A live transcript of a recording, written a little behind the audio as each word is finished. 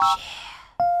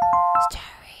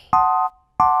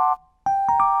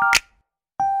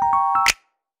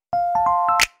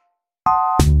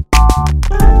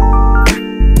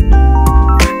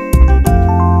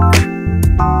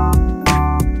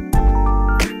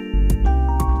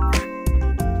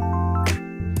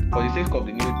risk of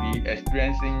the newbie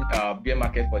experiencing bear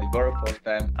market for the very first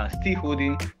time and still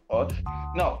holding odds.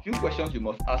 Now, a few questions you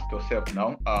must ask yourself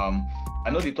now. I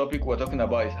know the topic we're talking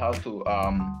about is how to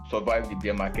survive the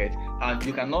bear market, and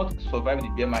you cannot survive the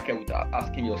bear market without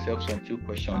asking yourself some few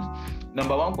questions.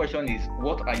 Number one question is,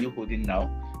 what are you holding now?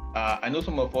 I know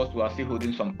some of us who are still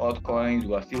holding some altcoins,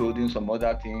 who are still holding some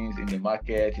other things in the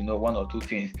market, one or two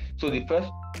things. So the first,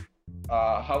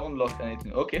 haven't lost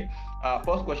anything. Okay.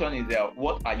 First question is,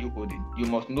 what are you holding? You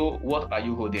must know what are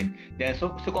you holding. Then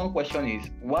second question is,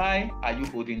 why are you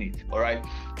holding it? All right.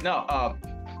 Now,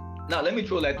 let me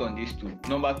throw light on these two.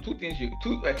 Number two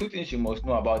things you must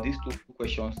know about these two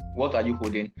questions: what are you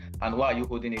holding and why are you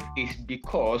holding it? Is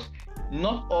because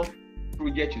not all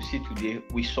project you see today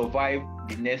will survive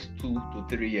the next 2 to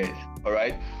 3 years. All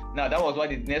right. Now, that was why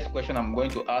the next question I'm going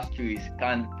to ask you is,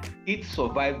 can it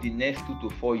survive the next 2 to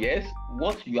 4 years?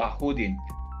 What you are holding,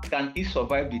 can it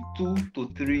survive the 2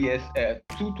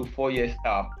 to 4 years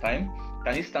time?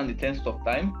 Can it stand the test of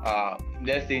time?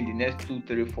 Let's say in the next 2,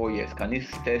 3, 4 years, can it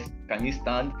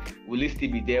stand? Will it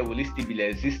still be there? Will it still be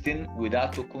existing? Will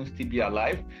that token still be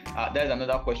alive? That's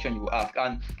another question you ask.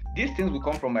 And these things will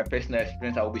come from my personal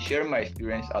experience. I will be sharing my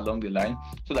experience along the line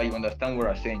so that you understand what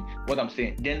I'm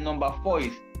saying. Then number 4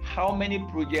 is, how many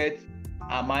projects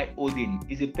am I holding?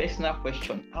 Is a personal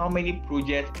question. How many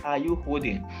projects are you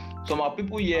holding? Some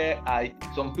people here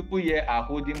are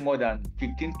holding more than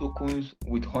 15 tokens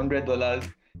with $100.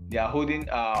 They are holding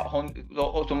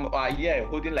some are here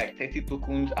holding like 30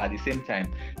 tokens at the same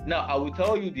time. Now, I will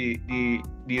tell you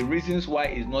the reasons why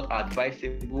it's not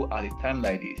advisable at a time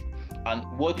like this, and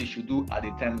what you should do at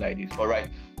a time like this. All right.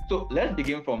 So let's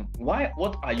begin from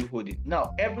what are you holding?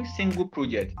 Now, every single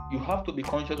project, you have to be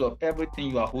conscious of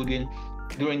everything you are holding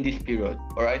during this period.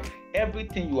 All right.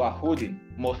 Everything you are holding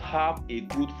must have a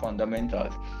good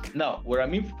fundamentals. Now, what I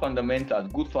mean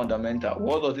fundamentals, good fundamental,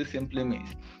 what does it simply mean?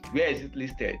 Where is it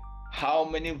listed? How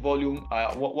many volume?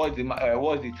 What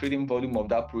is the trading volume of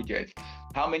that project?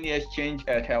 How many exchange,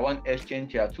 tier 1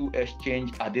 exchange, tier 2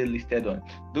 exchange are they listed on?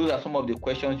 Those are some of the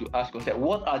questions you ask yourself.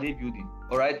 What are they building?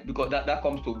 All right, because that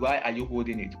comes to why are you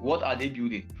holding it? What are they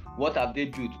building? What have they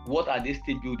built? What are they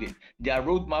still building? Their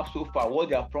roadmap so far, what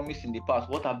they have promised in the past,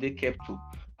 what have they kept to?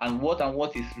 And what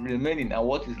is remaining and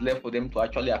what is left for them to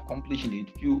actually accomplish in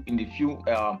a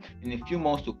few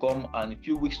months to come, and a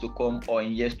few weeks to come, or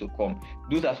in years to come.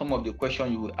 Those are some of the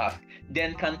questions you will ask.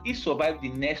 Then, can it survive the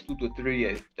next 2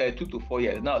 to 4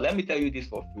 years? Now, let me tell you this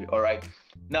for free. All right.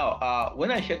 Now,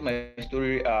 when I shared my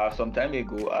story some time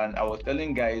ago, and I was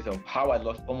telling guys of how I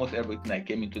lost almost everything I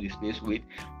came into the space with,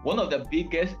 one of the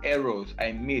biggest errors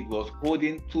I made was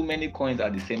holding too many coins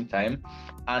at the same time.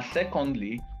 And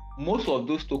secondly, most of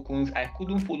those tokens, I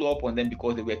couldn't follow up on them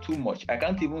because they were too much. I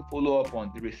can't even follow up on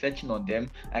the researching on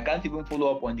them. I can't even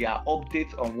follow up on their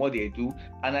updates on what they do.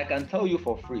 And I can tell you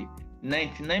for free,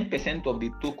 99% of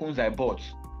the tokens I bought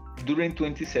during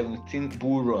 2017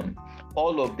 bull run,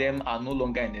 all of them are no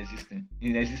longer in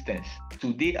existence.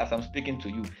 Today, as I'm speaking to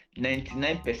you,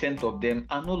 99% of them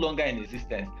are no longer in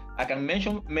existence. I can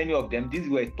mention many of them. These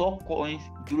were top coins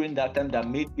during that time that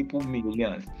made people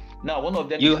millions. Now, one of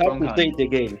them you is have to say it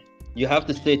again. You have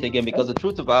to say it again, because the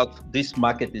truth about this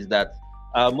market is that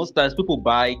most times people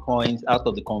buy coins out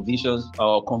of the convictions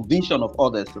or conviction of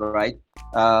others, right?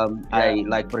 I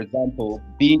like, for example,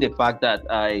 being the fact that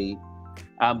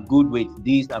I'm good with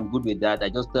this, I'm good with that. I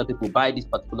just tell people, buy this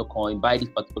particular coin,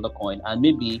 and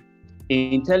maybe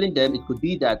in telling them, it could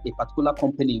be that a particular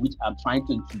company which I'm trying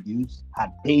to introduce had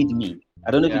paid me.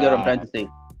 I don't know if you get what I'm trying to say.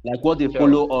 Like what they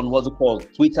follow on what's it called,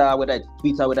 Twitter, whether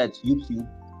it's YouTube.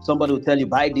 Somebody will tell you,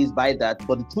 buy this, buy that.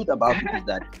 But the truth about it is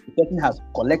that the person has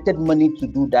collected money to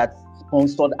do that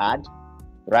sponsored ad,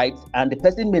 right? And the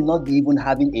person may not be even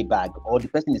having a bag, or the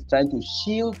person is trying to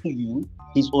shield to you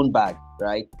his own bag,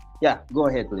 right? Yeah, go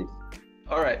ahead, please.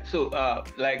 All right. So,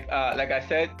 like I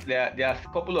said, there are a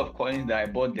couple of coins that I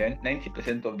bought then.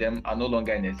 90% of them are no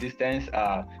longer in existence.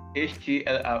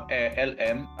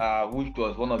 HTLM, which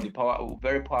was one of the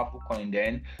very powerful coin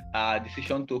then.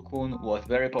 Decision token was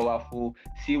very powerful.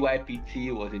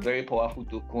 CYPT was a very powerful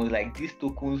token. Like, these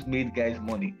tokens made guys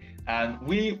money, and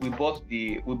we bought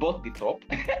the top.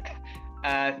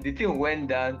 And the thing went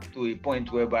down to a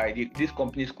point whereby these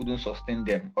companies couldn't sustain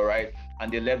them. All right.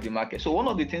 and they left the market. So one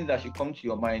of the things that should come to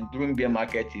your mind during bear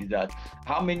market is that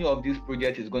how many of these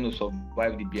projects is going to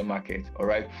survive the bear market, all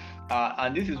right?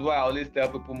 And this is why I always tell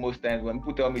people most times when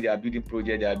people tell me they are building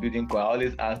project, they are building coin, I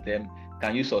always ask them,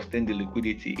 can you sustain the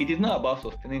liquidity? It is not about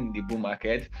sustaining the bull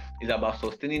market, it's about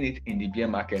sustaining it in the bear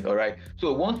market, all right?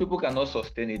 So once people cannot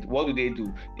sustain it, what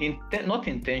do? Not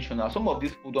intentional. Some of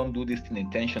these people don't do this thing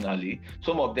intentionally.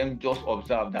 Some of them just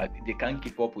observe that they can't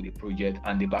keep up with the project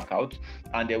and they back out,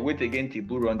 and they wait again till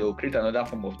bull run, they will create another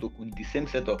form of token, the same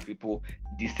set of people,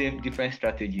 the same different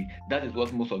strategy. That is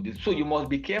what most of this. So you must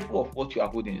be careful of what you are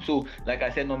holding. So like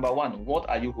I said, number one, what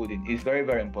are you holding is very,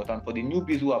 very important for the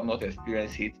newbies who have not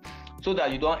experienced it, so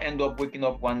that you don't end up waking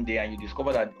up one day and you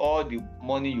discover that all the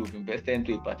money you've invested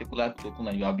into a particular token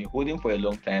and you have been holding for a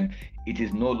long time, it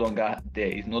is no longer there,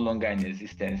 it's no longer in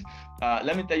existence.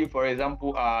 Let me tell you, for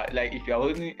example, like if you're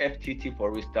holding FTT,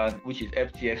 for instance, which is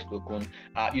FTX token,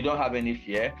 you don't have any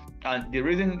fear. And the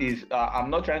reason is,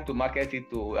 I'm not trying to market it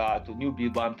to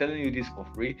newbies, but I'm telling you this for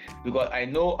free because I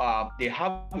know they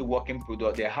have a working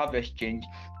product, they have exchange,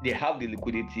 they have the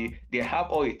liquidity, they have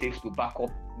all it takes to back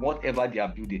up whatever they are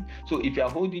building. So if you are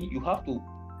holding, you have to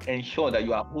ensure that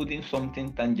you are holding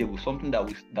something tangible, something that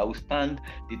will stand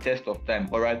the test of time.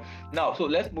 All right. Now, so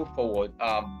let's move forward.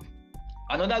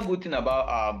 Another good thing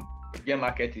about bear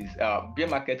market is bear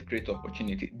market creates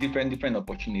opportunity, different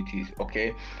opportunities.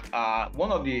 Okay.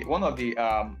 One of the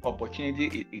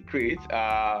opportunity it creates,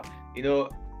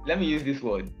 let me use this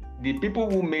word. The people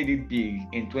who made it big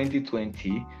in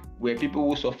 2020 were people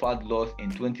who suffered loss in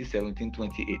 2017,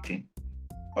 2018.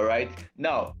 All right.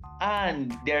 Now,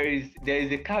 and there is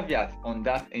a caveat on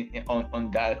that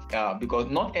because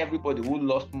not everybody who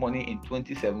lost money in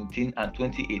 2017 and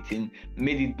 2018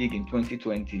 made it big in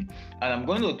 2020. And I'm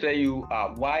going to tell you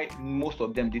why most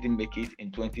of them didn't make it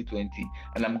in 2020,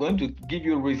 and I'm going to give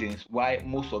you reasons why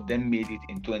most of them made it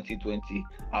in 2020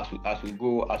 as we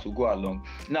go along.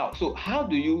 Now, so how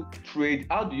do you trade?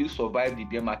 How do you survive the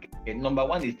bear market? Number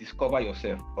one is discover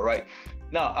yourself. All right.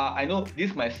 Now, I know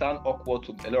this might sound awkward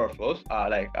to a lot of us.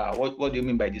 What do you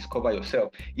mean by discover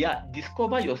yourself? Yeah,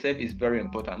 discover yourself is very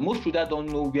important. Most traders don't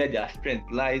know where their strength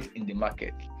lies in the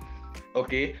market.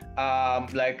 Okay,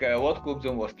 what Coach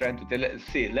Zone was trying to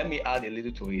say, let me add a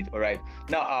little to it. All right.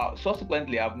 Now,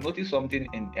 subsequently, I've noticed something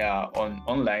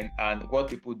online and what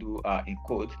people do in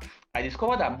code. I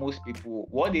discovered that most people,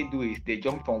 what they do is they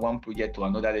jump from one project to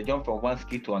another, they jump from one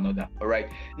skill to another. All right.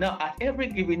 Now, at every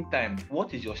given time,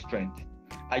 what is your strength?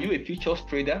 Are you a futures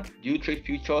trader? Do you trade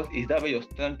futures? Is that where your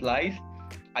strength lies?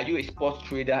 Are you a sports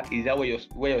trader? Is that where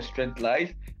your strength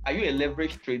lies? Are you a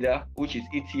leverage trader, which is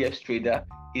ETFs trader?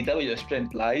 Is that where your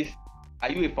strength lies? Are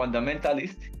you a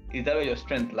fundamentalist? Is that where your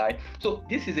strength lies? So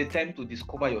this is a time to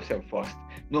discover yourself first.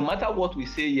 No matter what we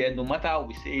say here, no matter how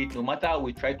we say it, no matter how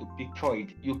we try to picture it,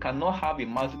 you cannot have a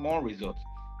maximum result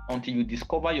until you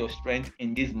discover your strength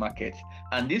in this market.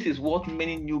 And this is what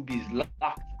many newbies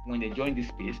lack when they join this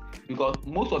space, because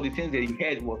most of the things they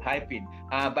heard was hyping,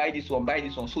 buy this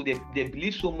one. So they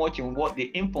believe so much in what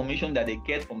the information that they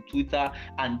get from Twitter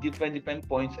and different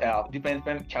points,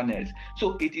 different channels.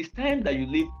 So it is time that you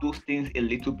leave those things a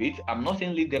little bit. I'm not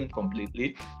saying leave them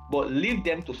completely, but leave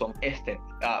them to some extent,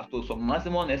 to some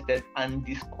maximum extent, and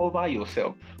discover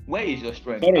yourself. Where is your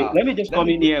strength? Sorry, let me just come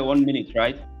in here 1 minute,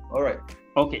 right? All right.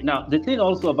 Okay, now the thing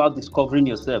also about discovering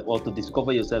yourself or to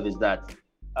discover yourself is that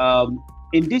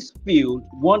in this field,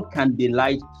 one can be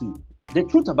lied to. The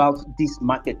truth about this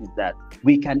market is that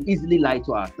we can easily lie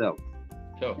to ourselves.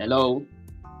 Sure. Hello?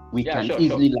 We can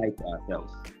easily lie to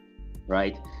ourselves,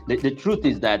 right? The truth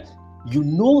is that you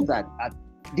know that at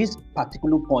this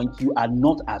particular point, you are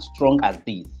not as strong as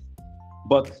this.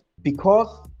 But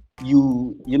because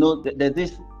there's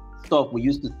this stuff we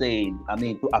used to say,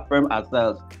 to affirm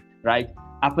ourselves, right?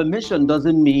 Affirmation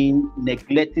doesn't mean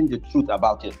neglecting the truth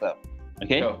about yourself,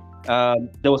 okay? Sure.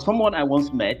 There was someone I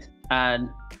once met, and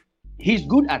he's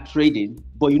good at trading,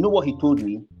 but you know what he told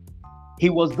me? He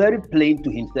was very plain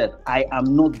to himself. I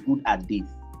am not good at this.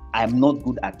 I am not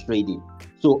good at trading.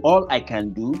 So all I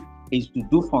can do is to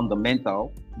do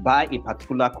fundamental, buy a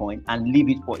particular coin and leave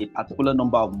it for a particular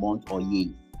number of months or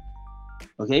years.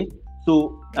 Okay?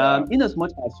 So in as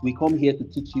much as we come here to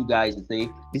teach you guys to say,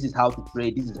 this is how to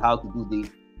trade, this is how to do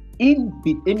this,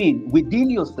 within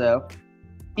yourself,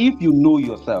 if you know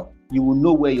yourself, you will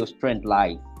know where your strength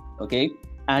lies, okay?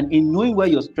 And in knowing where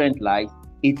your strength lies,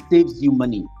 it saves you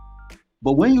money.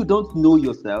 But when you don't know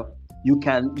yourself, you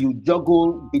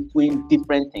juggle between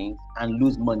different things and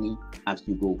lose money as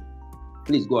you go.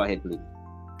 Please go ahead, please.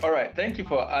 All right, thank you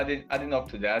for adding up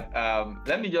to that.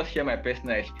 Let me just share my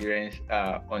personal experience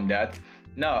on that.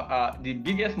 Now, the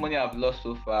biggest money I've lost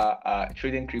so far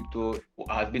trading crypto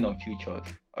has been on futures.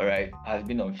 All right, has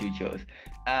been on futures.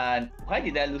 And why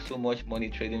did I lose so much money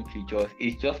trading futures?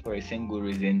 It's just for a single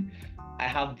reason. I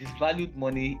have disvalued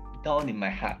money down in my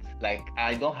heart. Like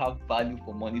I don't have value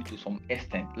for money to some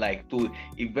extent, like to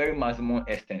a very maximum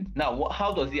extent. Now,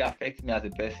 how does it affect me as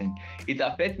a person? It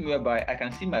affects me whereby I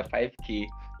can see my 5K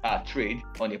trade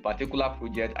on a particular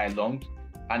project I longed,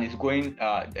 and it's going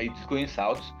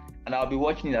south, and I'll be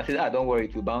watching it. I said, don't worry,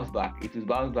 it will bounce back. It will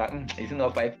bounce back. It's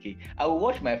not 5K. I will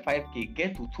watch my 5K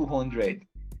get to 200.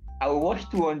 I will watch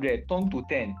 200 turn to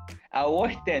 10. I will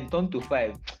watch 10 turn to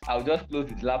 5. I'll just close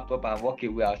the laptop and walk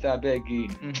away. I'll say, I beg you,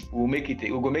 we'll make it.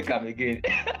 We'll go make them again.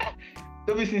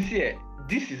 To be sincere,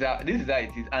 this is how it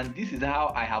is, and this is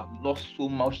how I have lost so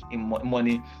much in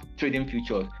money trading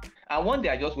futures. And one day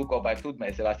I just woke up, I told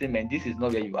myself, I said, man, this is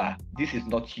not where you are. This is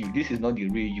not you. This is not the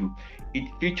real you.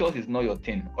 Futures is not your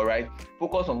thing, all right?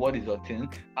 Focus on what is your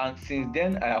thing. And since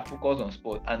then, I have focused on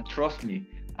sport. And trust me,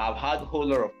 I've had a whole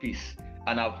lot of peace.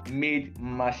 And I've made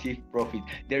massive profit.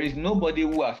 There is nobody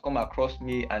who has come across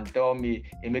me and tell me,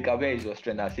 Emeka, where is your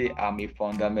strength? I say, I'm a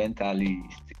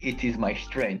fundamentalist. It is my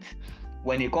strength.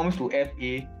 When it comes to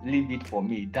FA, leave it for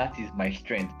me. That is my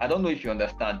strength. I don't know if you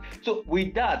understand. So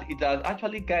with that, it has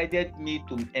actually guided me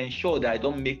to ensure that I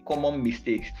don't make common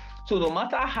mistakes. So no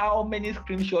matter how many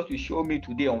screenshots you show me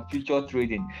today on future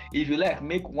trading, if you like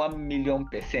make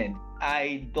 1,000,000%,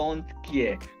 I don't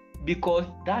care, because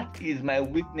that is my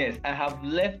weakness. I have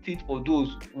left it for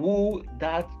those who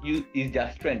is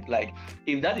their strength. Like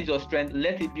if that is your strength,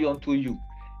 let it be unto you.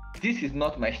 This is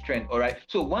not my strength, all right?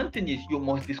 So one thing is you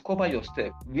must discover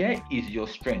yourself. Where is your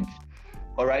strength?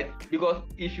 All right, because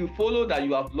if you follow that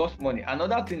you have lost money.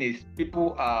 Another thing is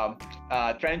people are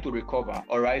trying to recover.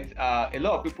 All right, a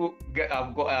lot of people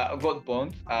got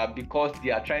bonds because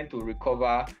they are trying to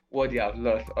recover what they have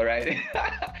lost. All right,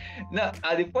 now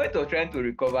at the point of trying to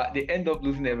recover, they end up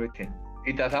losing everything.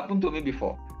 It has happened to me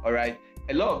before. All right,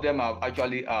 a lot of them have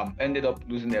actually ended up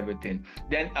losing everything.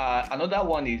 Then another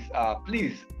one is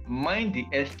please mind the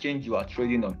exchange you are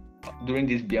trading on during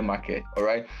this bear market. All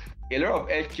right, a lot of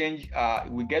exchange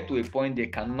we get to a point they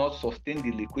cannot sustain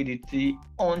the liquidity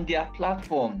on their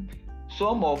platform.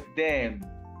 Some of them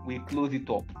will close it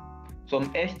up.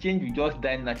 Some exchange will just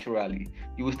die naturally.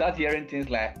 You will start hearing things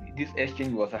like this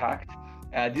exchange was hacked,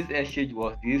 this exchange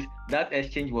was this, that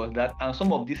exchange was that, and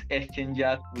some of these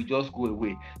exchanges will just go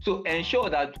away. So ensure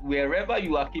that wherever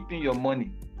you are keeping your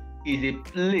money is a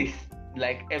place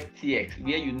like FTX,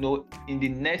 where you know in the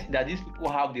next that these people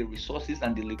have the resources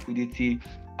and the liquidity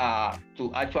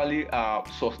to actually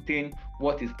sustain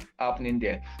what is happening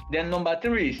there. Then number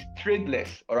 3 is trade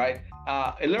less. All right,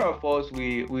 a lot of us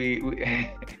we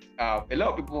a lot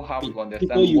of people have to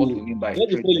understand what we mean by just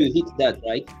before you hit that,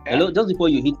 right? Yeah. Hello, just before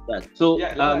you hit that. So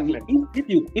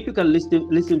if you can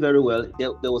listen very well,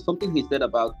 there was something he said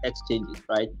about exchanges,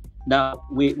 right? Now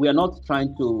we are not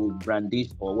trying to brandish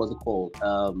or what's it called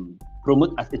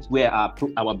promote as it's where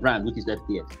our brand, which is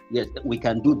FTX. Yes, we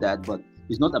can do that, but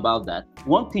it's not about that.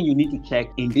 One thing you need to check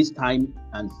in this time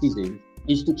and season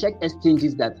is to check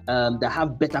exchanges that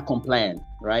have better compliance,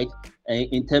 right?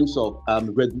 In terms of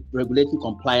regulatory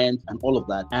compliance and all of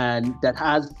that, and that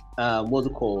has what's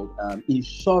it called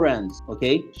insurance,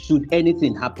 okay? Should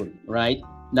anything happen, right?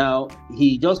 Now,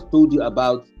 he just told you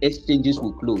about exchanges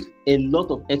will close. A lot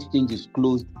of exchanges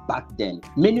closed back then.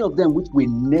 Many of them which we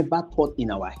never thought in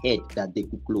our head that they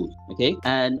could close, okay?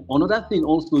 And another thing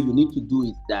also you need to do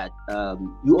is that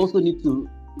you also need to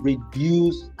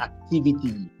reduce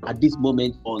activity at this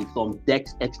moment on some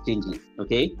DEX exchanges,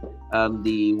 okay?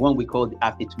 The one we call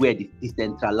the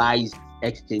decentralized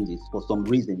exchanges for some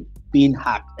reason. Being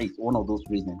hacked is one of those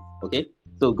reasons, okay?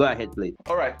 So go ahead, please.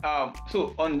 All right.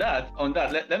 So on that,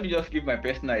 let me just give my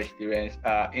personal experience.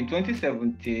 In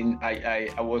 2017, I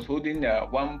was holding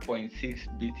 1.6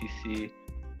 BTC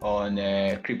on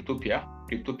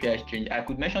Cryptopia exchange. I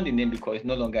could mention the name because it's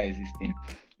no longer existing.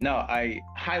 Now I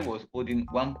was holding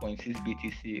 1.6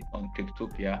 BTC on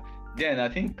Cryptopia. Then I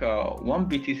think 1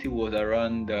 BTC was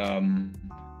around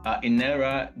in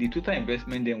Naira. The total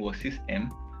investment then was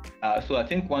 6M. So I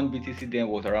think 1 BTC then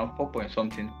was around 4 point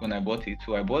something when I bought it.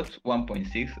 So I bought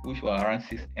 1.6, which was around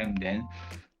 6M then.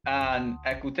 And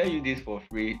I could tell you this for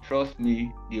free. Trust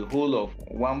me, the whole of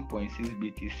 1.6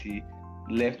 BTC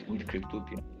left with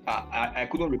Cryptopia. I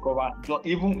couldn't recover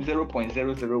even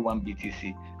 0.001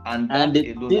 BTC. And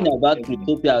the thing about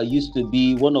Cryptopia used to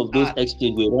be one of those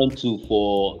exchanges we run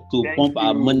to pump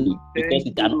our money because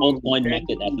it's an altcoin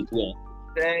market as it were.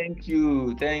 Thank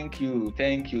you.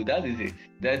 That is it.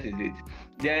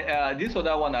 Then this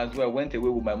other one as well went away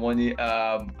with my money.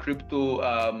 Crypto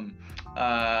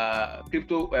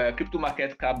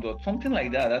market cap dot something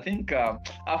like that. I think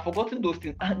I've forgotten those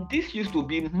things. And this used to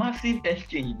be massive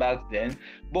exchange back then.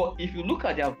 But if you look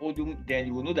at their volume, then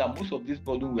you will know that most of this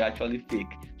volume were actually fake.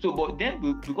 So, but then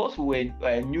because we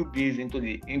were newbies into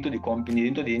the company,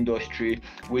 into the industry,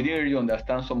 we didn't really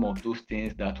understand some of those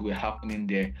things that were happening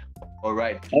there. All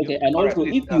right. Okay, and All right, also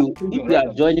please. if you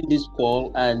are joining this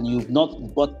call and you've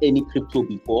not bought any crypto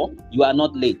before, you are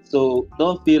not late. So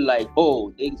don't feel like,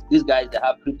 oh, these guys that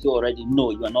have crypto already.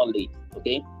 No, you are not late.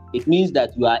 Okay, it means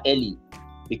that you are early,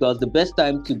 because the best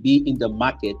time to be in the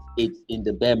market is in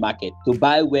the bear market, to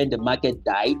buy when the market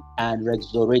died and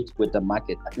resurrect with the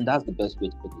market. I think that's the best way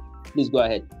to put it. Please go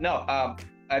ahead. Now,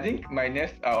 I think my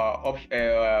next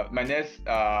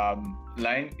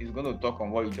line is going to talk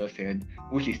on what you just said,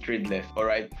 which is tradeless. All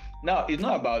right. Now, it's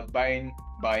not about buying.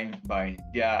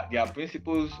 There are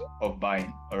principles of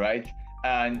buying. All right,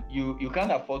 and you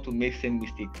can't afford to make same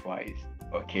mistake twice.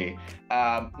 Okay.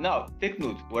 Now take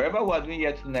note. Whatever we're doing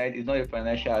here tonight is not a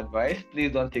financial advice.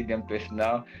 Please don't take them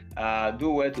personal. Do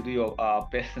well to do your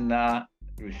personal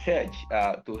research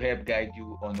to help guide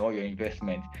you on all your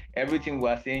investments. Everything we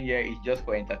are saying here is just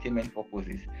for entertainment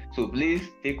purposes. So please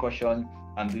take caution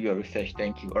and do your research.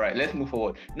 Thank you. All right, let's move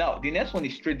forward. Now, the next one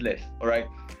is tradeless. All right.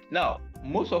 Now,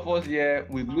 most of us here,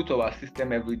 we glue to our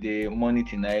system every day, morning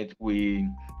to night. We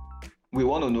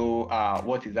want to know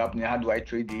what is happening. How do I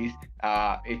trade this?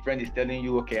 A friend is telling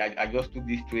you, okay, I just took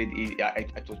this trade.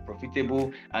 It was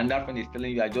profitable. And that friend is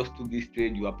telling you, I just took this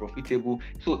trade. You are profitable.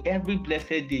 So every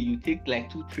blessed day, you take like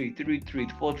 2 trades, 3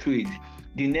 trades, 4 trades.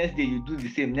 The next day, you do the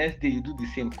same. Next day, you do the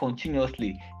same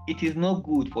continuously. It is not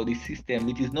good for the system.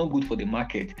 It is not good for the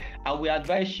market. And we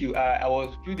advise you.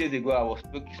 A few days ago, I was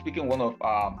speaking one of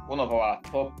our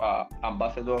top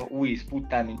ambassadors who is full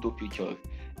time into futures.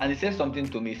 And he said something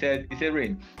to me. He said,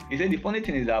 Rain, he said, the funny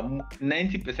thing is that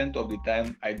 90% of the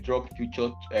time I drop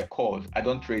future calls. I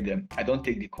don't trade them. I don't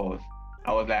take the calls.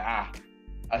 I was like, I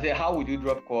said, how would you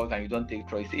drop calls and you don't take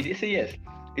trades? He said, yes.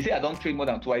 He said, I don't trade more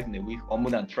than twice in a week or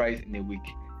more than thrice in a week.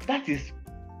 That is,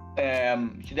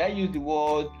 should I use the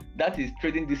word? That is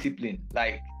trading discipline.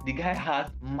 Like, the guy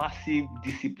has massive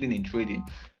discipline in trading.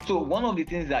 So one of the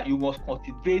things that you must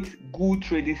cultivate good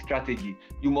trading strategy.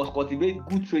 You must cultivate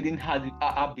good trading habit,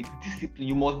 discipline.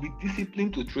 You must be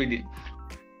disciplined to trading.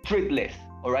 Trade less.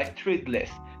 All right, trade less.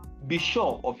 Be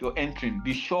sure of your entering.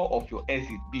 Be sure of your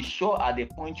exit. Be sure at the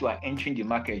point you are entering the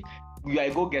market. You are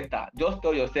a go-getter. Just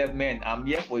tell yourself, man, I'm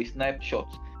here for a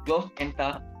snapshot. Just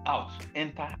enter out,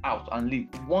 and leave.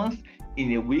 Once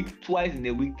in a week, twice in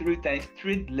a week, 3 times,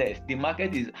 trade less. The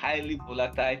market is highly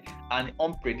volatile and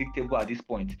unpredictable at this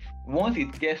point. Once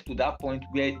it gets to that point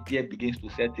where fear begins to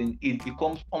set in, it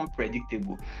becomes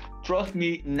unpredictable. Trust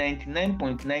me,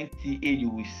 99.98 you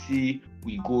will see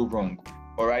will go wrong.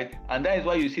 All right, and that is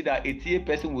why you see that a TA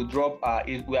person will drop.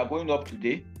 We are going up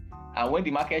today, and when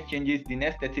the market changes, the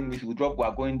next 30 minutes will drop. We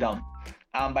are going down.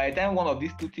 And by the time one of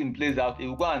these two things plays out, he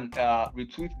will go and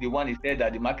retweet the one he said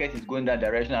that the market is going that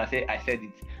direction and say, I said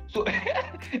it. So,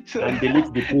 and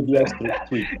delete the previous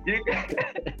tweet.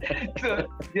 So,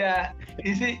 yeah,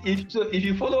 you see, if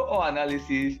you follow our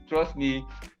analysis, trust me,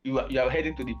 you are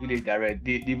heading to the village direct.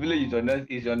 The village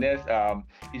is your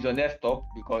next stop,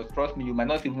 because trust me, you might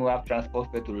not even have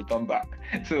transport fare to return back.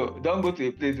 So don't go to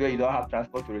a place where you don't have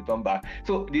transport to return back.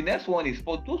 So the next one is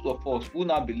for those of us who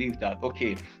now believe that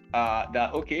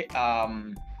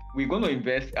we're going to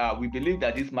invest. We believe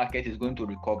that this market is going to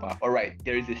recover. All right,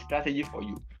 there is a strategy for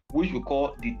you, which we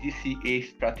call the DCA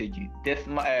strategy,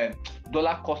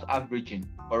 dollar cost averaging.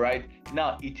 All right,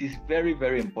 now it is very,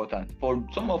 very important for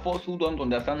some of us who don't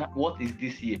understand what is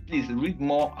DCA. Please read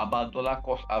more about dollar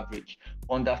cost average.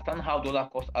 Understand how dollar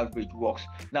cost average works.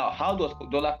 Now, how does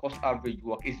dollar cost average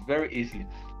work? It's very easy.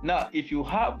 Now, if you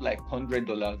have like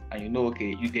 $100 and you know,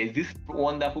 okay, there's this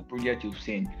wonderful project you've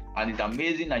seen and it's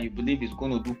amazing and you believe it's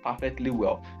going to do perfectly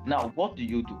well. Now, what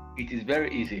do? It is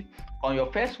very easy. On your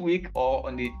first week or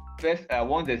on the first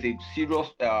once there's a serious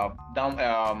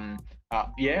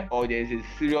or there's a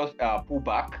serious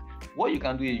pullback, what you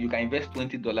can do is you can invest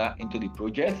 $20 into the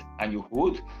project and you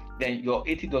hold. Then your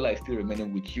 $80 is still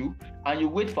remaining with you, and you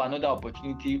wait for another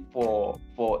opportunity for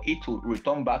it to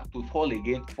return back to fall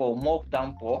again for more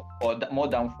downfall or more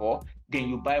downfall. Then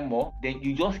you buy more. Then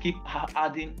you just keep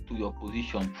adding to your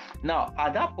position. Now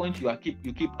at that point you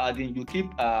keep adding, you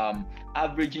keep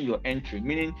averaging your entry,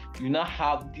 meaning you now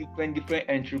have different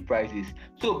entry prices.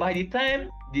 So by the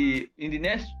time in the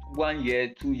next 1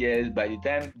 year, 2 years, by the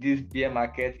time this bear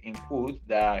market imposed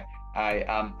that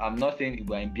I'm not saying if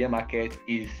we're in bear market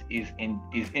is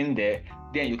in there,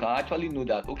 then you can actually know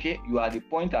that okay, you are at the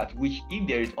point at which if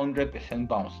there is 100%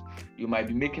 bounce, you might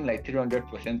be making like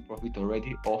 300% profit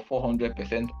already, or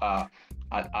 400%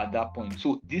 at that point.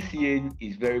 So this year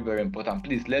is very, very important.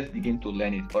 Please, let's begin to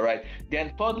learn it. All right.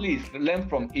 Then thirdly is learn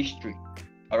from history.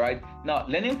 All right. Now,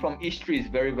 learning from history is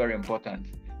very, very important.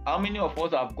 How many of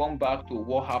us have gone back to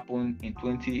what happened in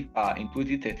 2013,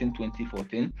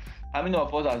 2014? How many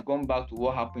of us has gone back to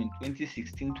what happened in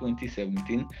 2016,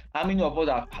 2017? How many of us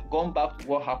have gone back to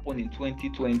what happened in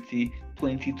 2020,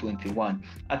 2021?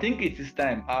 I think it is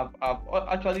time. I've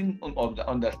actually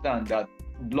understand that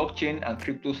blockchain and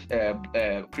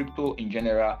crypto in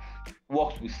general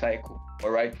works with cycle. All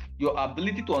right, your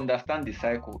ability to understand the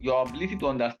cycle, your ability to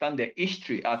understand the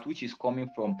history at which is coming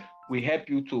from, will help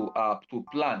you to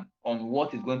plan on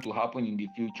what is going to happen in the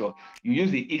future. You use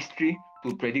the history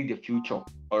to predict the future.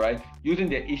 All right, using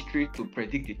the history to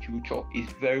predict the future is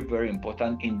very, very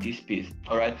important in this space.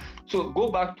 All right, so go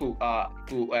back to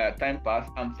time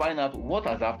past and find out what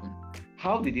has happened.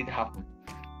 How did it happen?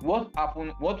 What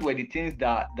happened? What were the things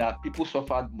that people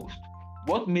suffered most?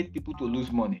 What made people to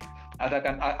lose money? As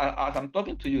I'm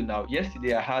talking to you now,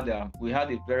 yesterday we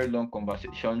had a very long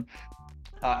conversation.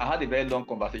 I had a very long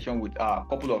conversation with a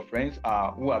couple of friends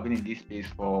who have been in this space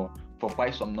for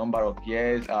quite some number of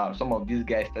years. Some of these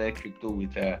guys started crypto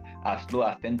with as low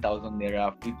as 10,000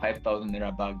 naira, 5,000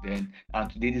 naira back then, and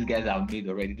today these guys have made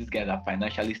already. These guys are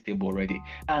financially stable already.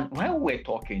 And while we were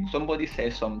talking, somebody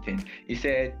said something. He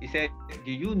said,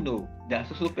 "Do you know that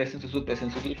so person, this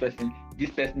person,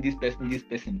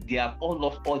 they have all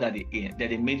lost all that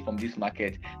they made from this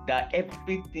market. That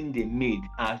everything they made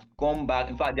has gone back.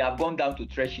 In fact, they have gone down to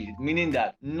treasuries, meaning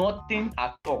that nothing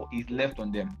at all is left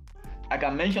on them." I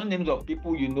can mention names of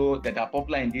people you know that are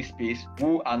popular in this space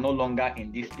who are no longer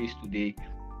in this space today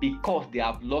because they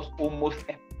have lost almost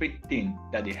everything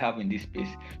that they have in this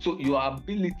space. So your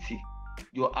ability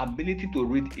to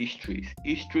read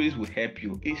histories will help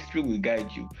you. History will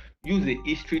guide you. Use the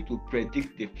history to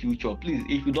predict the future. Please,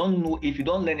 if you don't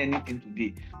learn anything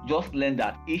today, just learn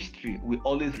that history will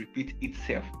always repeat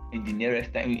itself in the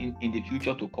nearest time, in the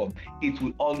future to come. It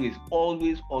will always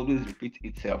repeat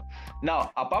itself.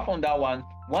 Now, apart from that one,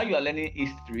 while you are learning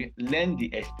history, learn the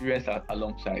experience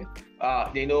alongside.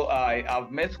 I've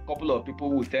met a couple of people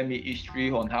who tell me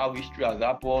history on how history has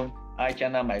happened, how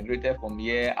China migrated from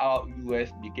here, how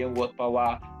US became world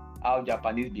power, how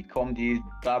Japanese become this,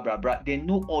 blah, blah, blah. They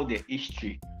know all the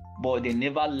history, but they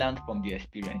never learned from the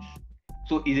experience.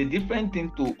 So it's a different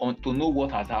thing to know what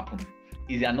has happened.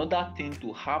 It's another thing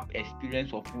to have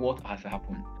experience of what has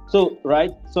happened. So,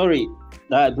 right, sorry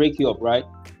that I break you up, right?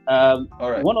 All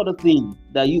right. One other thing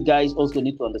that you guys also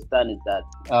need to understand is that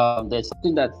there's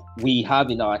something that we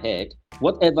have in our head.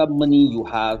 Whatever money you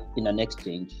have in an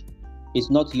exchange,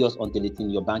 it's not yours until it's in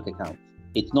your bank account.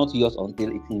 It's not yours until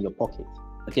it's in your pocket.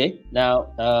 Okay. Now,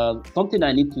 something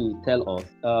I need to tell us: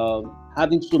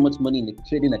 having so much money in a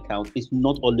trading account is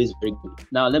not always very good.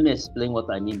 Now, let me explain what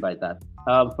I mean by that.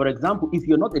 For example, if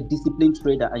you're not a disciplined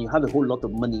trader and you have a whole lot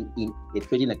of money in a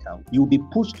trading account, you'll be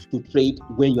pushed to trade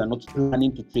when you are not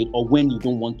planning to trade or when you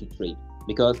don't want to trade,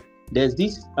 because there's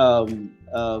this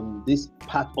this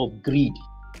path of greed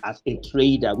as a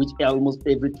trader, which almost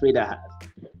every trader has.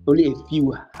 Only a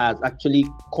few has actually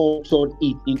cultured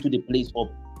it into the place of,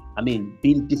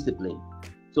 being disciplined.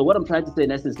 So what I'm trying to say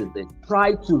in essence is this: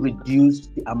 try to reduce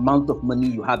the amount of money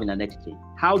you have in an exchange.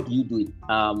 How do you do it?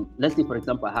 Let's say, for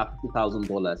example, I have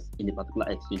 $50,000 in a particular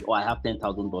exchange, or I have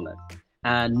 $10,000,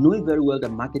 and knowing very well the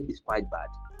market is quite bad.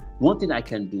 One thing I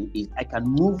can do is I can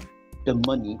move the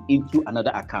money into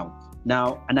another account.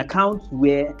 Now, an account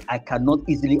where I cannot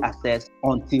easily access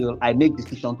until I make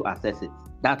decision to access it.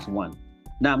 That's one.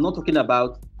 Now, I'm not talking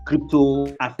about crypto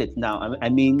assets now. I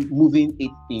mean moving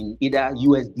it in either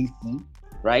USDC,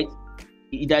 right?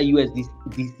 Either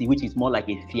USDC, which is more like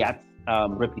a fiat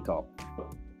replica.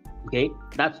 Okay,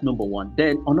 that's number one.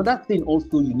 Then another thing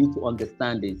also you need to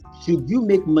understand is, should you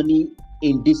make money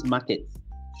in this market,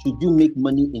 should you make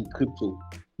money in crypto,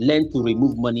 learn to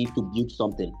remove money to build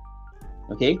something.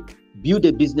 Okay, build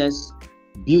a business,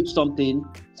 build something,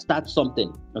 start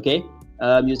something. Okay,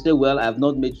 you say, well, I have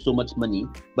not made so much money,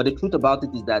 but the truth about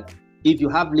it is that if you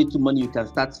have little money, you can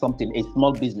start something, a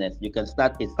small business, you can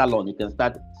start a salon, you can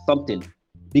start something.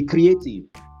 Be creative,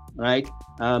 right?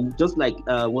 Just like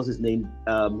what's his name,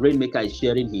 Rainmaker is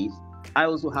sharing his. I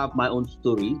also have my own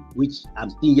story, which I'm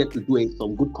still yet to do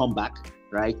some good comeback,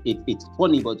 right? It's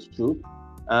funny, but it's true.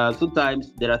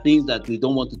 Sometimes there are things that we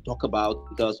don't want to talk about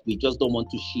because we just don't want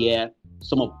to share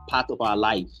some of part of our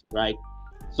lives, right?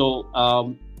 So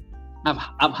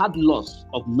I've had loss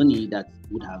of money that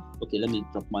would have, okay, let me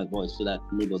drop my voice so that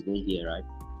neighbors don't hear, right?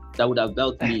 That would have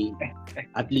dealt me,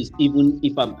 at least, even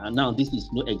if I'm, and now this is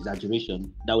no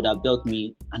exaggeration, that would have dealt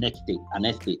me an estate,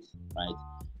 right?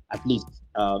 At least,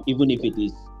 even if it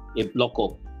is a block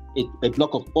of a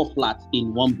block of 4 flats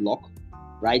in one block,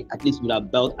 right? At least would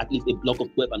have built at least a block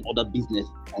of 12 and other business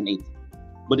on it.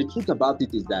 But the truth about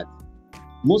it is that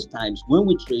most times when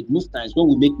we trade, most times when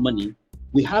we make money,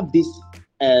 we have this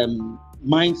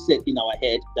mindset in our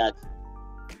head that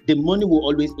the money will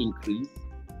always increase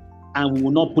and we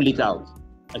will not pull it out.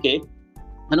 Okay.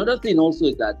 Another thing also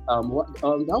is that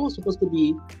that was supposed to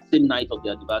be same night of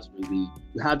the anniversary. We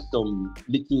had some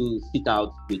little sit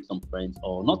out with some friends,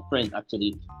 or not friends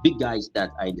actually, big guys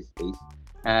that are in the space.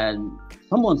 And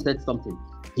someone said something.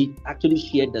 He actually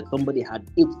shared that somebody had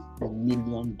 $8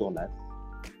 million,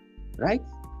 right?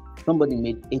 Somebody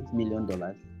made $8 million,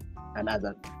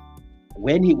 and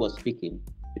when he was speaking,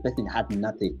 the person had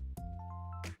nothing.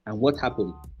 And what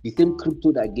happened? The same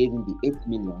crypto that gave him the 8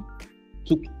 million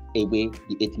took away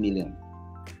the 8 million.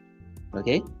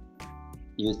 Okay?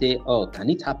 You say, oh, can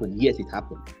it happen? Yes, it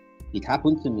happened. It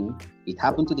happened to me. It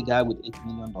happened to the guy with $8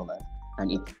 million,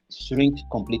 and it shrinked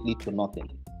completely to nothing.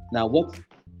 Now, what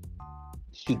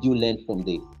should you learn from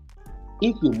this?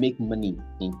 If you make money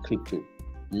in crypto,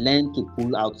 learn to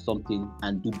pull out something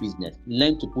and do business.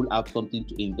 Learn to pull out something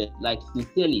to invest. Like,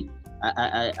 sincerely,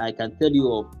 I can tell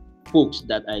you of folks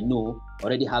that I know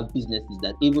already have businesses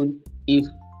that even if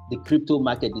the crypto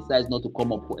market decides not to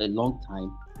come up for a long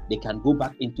time, they can go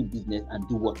back into business and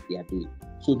do what they are doing.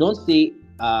 So don't say,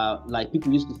 like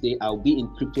people used to say, I'll be in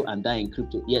crypto and die in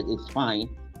crypto. Yes, it's fine,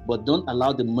 but don't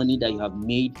allow the money that you have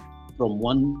made from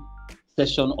one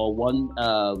session or one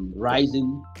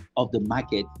rising of the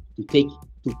market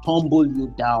to tumble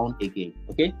you down again.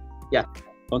 Okay? Yeah.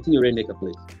 Continue, Rainmaker,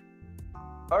 please.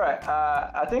 All right.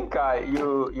 I think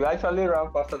you actually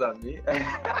ran faster than me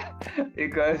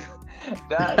because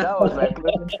that was my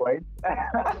closing point.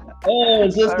 Oh,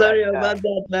 so All sorry right. about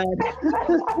that, man.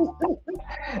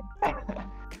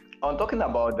 On talking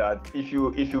about that, if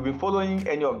you've been following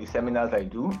any of the seminars I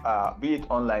do, be it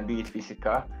online, be it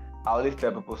physical, I always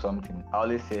tell people something. I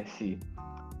always say, see,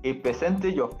 a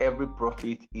percentage of every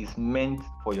profit is meant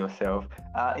for yourself.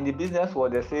 In the business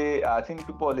world, they say, I think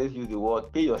people always use the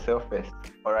word pay yourself first.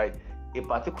 All right. A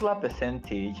particular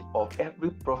percentage of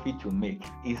every profit you make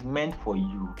is meant for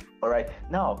you. All right.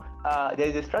 Now, there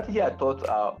is a strategy I taught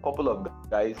a couple of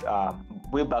guys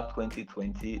way back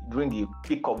 2020 during the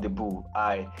peak of the bull.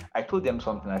 I told them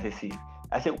something. I said, see,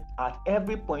 I said, at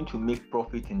every point you make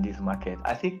profit in this market,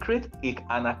 I say create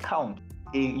an account,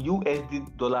 a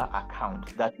USD dollar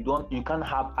account that you can't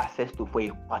have access to for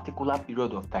a particular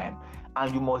period of time,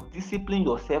 and you must discipline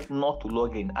yourself not to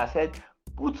log in. I said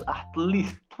put at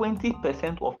least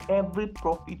 20% of every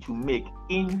profit you make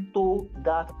into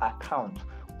that account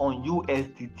on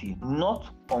USDT,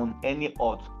 not on any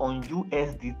odds, on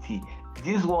USDT.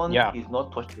 This one is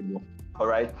not touchable. All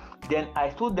right. Then I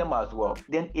told them as well,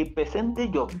 then a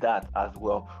percentage of that as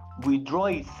well, withdraw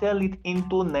it, sell it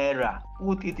into Naira,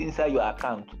 put it inside your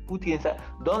account, put it inside.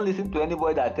 Don't listen to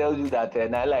anybody that tells you that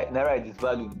Naira is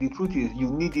disvalued. The truth is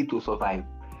you need it to survive.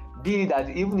 Be that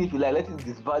even if you let it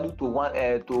disvalue to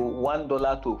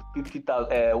 $1 to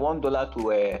 50,000, $1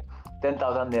 to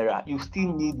 10,000 Naira, you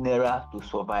still need Naira to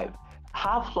survive.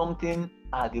 Have something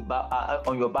at the back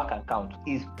on your back account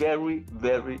is very,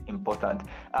 very important.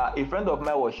 A friend of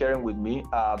mine was sharing with me.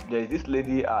 There's this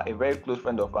lady, a very close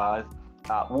friend of ours,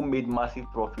 who made massive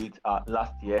profit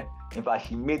last year. In fact,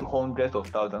 she made hundreds of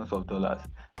thousands of dollars.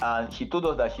 And she told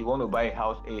us that she wanted to buy a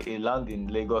house, a land in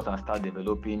Lagos and start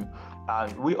developing.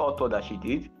 And we all thought that she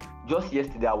did. Just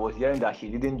yesterday, I was hearing that she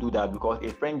didn't do that because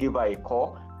a friend gave her a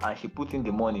call and she put in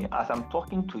the money. As I'm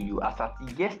talking to you, as at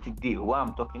yesterday, while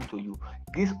I'm talking to you,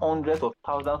 these hundreds of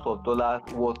thousands of dollars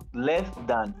was less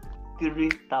than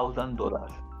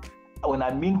 $3,000. When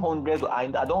I mean hundreds, I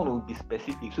don't want to be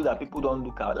specific so that people don't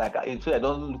look like, so it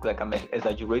doesn't look like I'm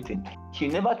exaggerating. She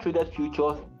never traded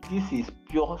futures. This is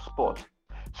pure sport.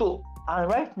 So, and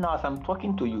right now, as I'm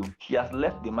talking to you, she has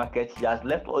left the market. She has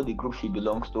left all the groups she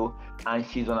belongs to, and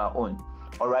she's on her own.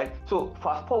 All right. So,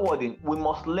 fast forwarding, we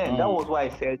must learn. That was why I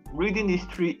said reading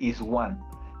history is one.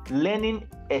 Learning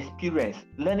experience,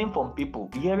 learning from people,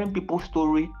 hearing people's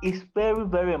story is very,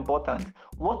 very important.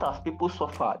 What has people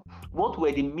suffered? What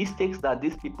were the mistakes that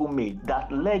these people made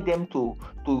that led them to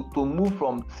move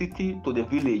from city to the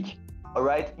village? All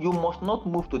right, you must not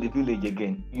move to the village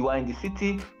again. You are in the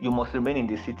city, you must remain in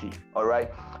the city. All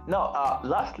right. Now,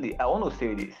 lastly, I want to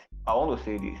say this.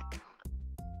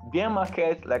 bear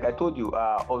market, like I told you,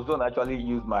 Ozone actually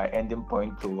used my ending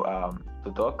point to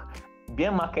talk.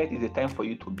 Bear market is a time for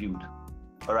you to build.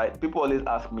 All right. People always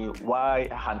ask me why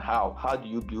and how. How do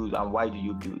you build and why do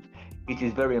you build? It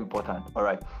is very important. All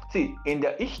right. See, in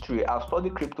the history, I've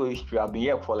studied crypto history. I've been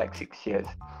here for like 6 years,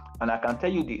 and I can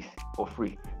tell you this for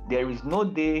free. There is no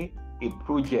day a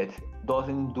project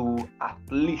doesn't do at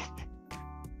least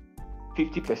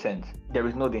 50%. There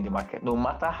is no day in the market. No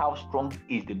matter how strong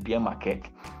is the bear market,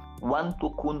 one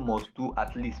token must do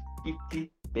at least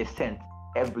 50%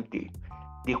 every day.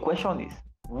 The question is,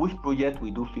 which project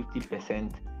will do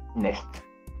 50% next?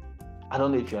 I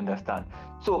don't know if you understand.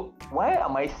 So why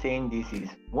am I saying this is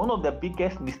one of the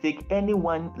biggest mistakes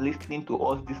anyone listening to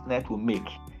us this night will make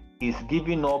is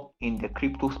giving up in the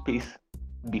crypto space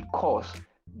because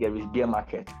there is bear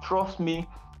market. Trust me,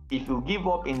 if you give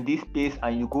up in this space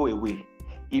and you go away,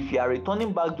 if you are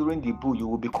returning back during the bull, you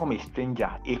will become a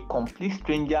stranger, a complete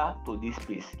stranger to this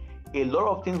space. A lot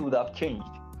of things would have changed.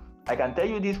 I can tell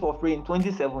you this for free. In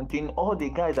 2017, all the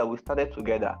guys that we started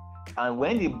together, and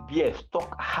when the bear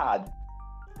stuck hard,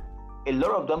 a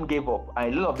lot of them gave up,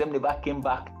 and a lot of them never came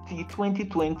back till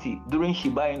 2020 during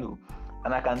Shiba Inu.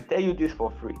 And I can tell you this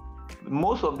for free.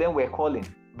 Most of them were calling,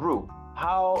 bro,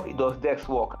 how does DEX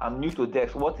work? I'm new to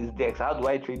DEX. What is DEX? How do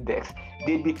I trade DEX?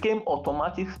 They became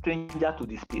automatic stranger to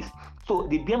the space. So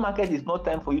the bear market is not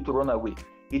time for you to run away.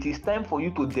 It is time for you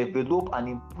to develop and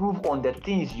improve on the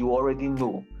things you already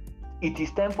know. It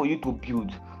is time for you to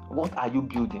build. What are you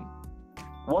building?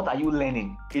 What are you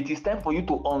learning? It is time for you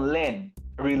to unlearn,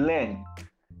 relearn.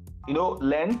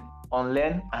 Learn,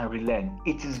 unlearn, and relearn.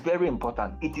 It is very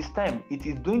important. It is time. It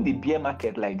is doing the bear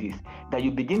market like this that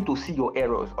you begin to see your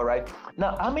errors. All right.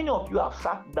 Now, how many of you have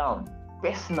sat down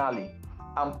personally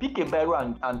and pick a biro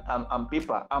and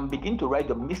paper and begin to write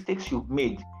the mistakes you've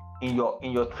made in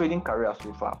your trading career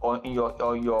so far, or in your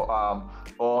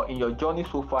journey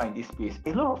so far in this space?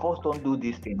 A lot of us don't do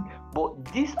this thing, but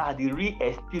these are the real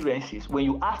experiences. When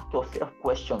you ask yourself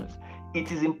questions,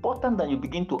 it is important that you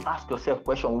begin to ask yourself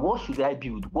questions. What should I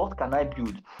build? What can I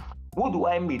build? Who do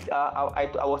I meet? I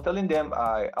was telling them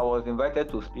I was invited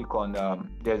to speak on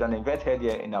there's an event held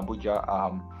here in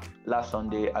Abuja last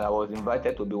Sunday, and I was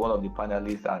invited to be one of the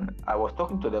panelists, and I was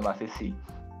talking to them. I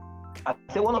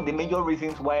said one of the major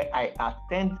reasons why I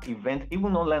attend events,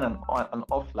 even online and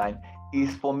offline,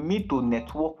 is for me to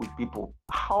network with people.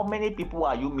 How many people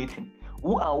are you meeting?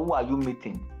 Who are you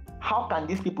meeting? How can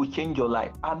these people change your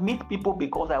life? I meet people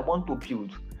because I want to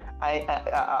build.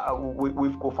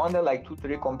 We've co-founded like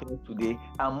 2-3 companies today,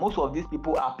 and most of these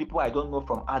people are people I don't know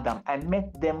from Adam. I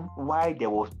met them while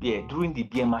there was bear, during the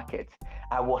bear market.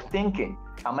 I was thinking,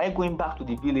 am I going back to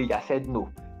the village? I said no.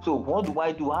 So what do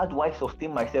I do? How do I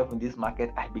sustain myself in this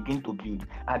market? I begin to build.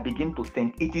 I begin to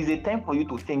think. It is a time for you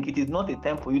to think. It is not a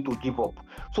time for you to give up.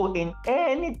 So in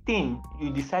anything you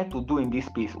decide to do in this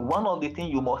space, one of the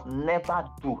things you must never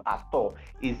do at all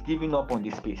is giving up on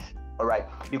this space. All right?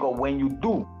 Because when you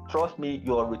do, trust me,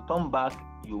 your return back,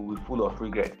 you will be full of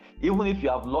regret. Even if you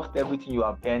have lost everything you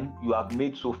have earned, you have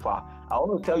made so far. I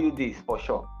want to tell you this for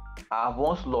sure. I have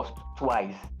once lost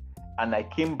twice, and I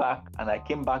came back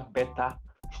better,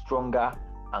 stronger,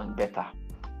 and better.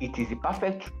 It is the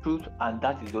perfect truth, and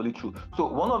that is the only truth. So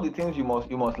one of the things you must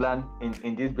learn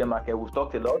in this bear market, we've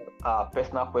talked a lot,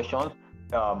 personal questions,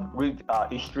 read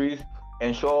histories,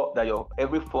 ensure that your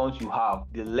every funds you have,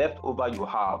 the leftover you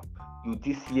have, you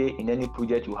this year in any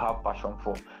project you have passion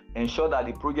for. Ensure that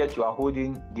the project you are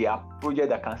holding, they are projects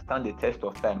that can stand the test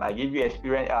of time. I gave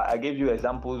you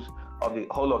examples of the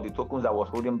whole of the tokens I was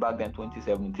holding back then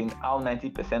 2017, how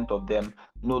 90% of them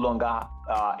no longer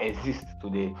exist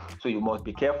today. So you must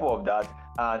be careful of that.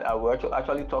 And I will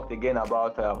actually talk again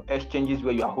about exchanges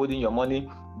where you are holding your money.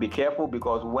 Be careful,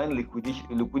 because when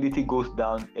liquidity goes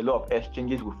down, a lot of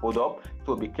exchanges will fold up.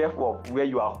 So be careful of where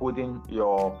you are holding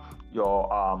your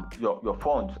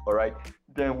funds. All right.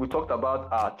 Then we talked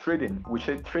about trading. We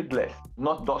said trade less,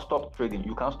 not don't stop trading.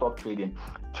 You can't stop trading.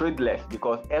 Trade less,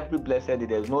 because every blessed day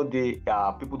there's no day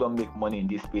people don't make money in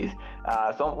this space.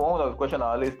 One of the things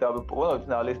I always tell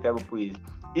people is,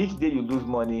 each day you lose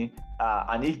money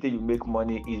and each day you make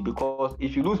money is because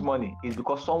if you lose money, it's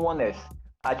because someone else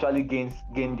actually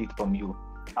gained it from you.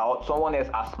 Or someone else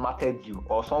outsmarted you,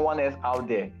 or someone else out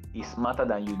there is smarter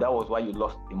than you. That was why you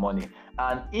lost the money.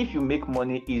 And if you make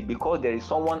money, it's because there is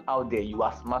someone out there you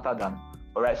are smarter than.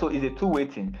 All right. So it's a two-way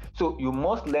thing. So you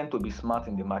must learn to be smart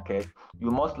in the market.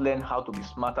 You must learn how to be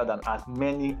smarter than as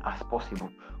many as possible.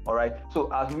 All right.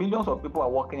 So as millions of people are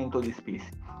walking into this space,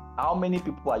 How many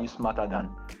people are you smarter than?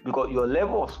 Because your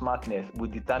level of smartness will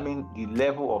determine the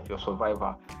level of your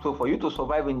survival. So for you to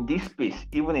survive in this space,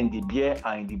 even in the bear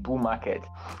and in the bull market,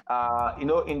 in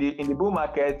the bull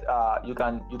market, you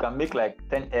can make like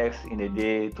 10x in a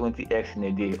day, 20x in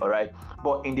a day, all right.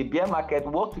 But in the bear market,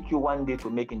 what took you one day to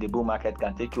make in the bull market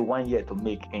can take you 1 year to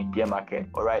make in bear market,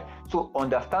 all right. So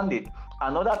understand it.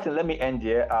 Another thing, let me end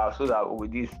here, so that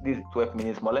with this 12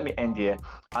 minutes more, let me end here.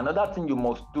 Another thing you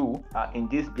must do in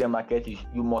this bear market is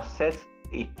you must set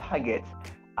a target,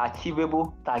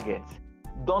 achievable target.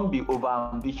 Don't be over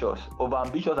ambitious. Over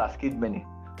ambitious has killed many.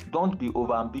 Don't be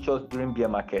over ambitious during bear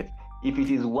market. If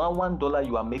it is $1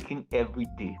 you are making every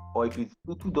day, or if it's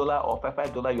 $2 or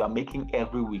 $5 you are making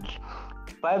every week,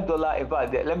 $5. In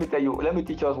fact, let me tell you, let me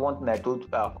teach us one thing I told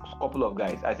a couple of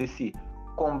guys. I say, see,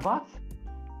 convert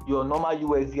your normal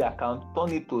USD account,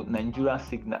 turn it to Nigerian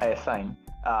sign,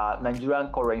 Nigerian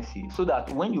currency, so that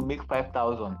when you make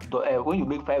 5,000, when you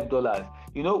make $5,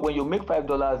 when you make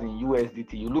 $5 in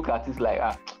USDT, you look at it like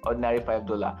ordinary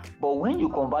 $5. But when you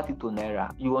convert it to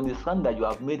naira, you understand that you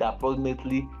have made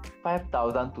approximately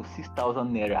 5,000 to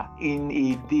 6,000 naira in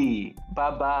a day.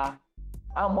 Baba,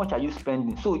 how much are you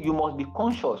spending? So you must be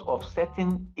conscious of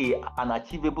setting an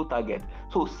achievable target.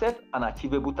 So set an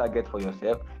achievable target for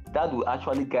yourself that will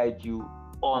actually guide you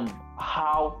on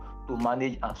how to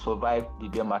manage and survive the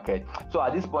bear market. So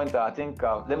at this point, I think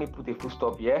let me put a full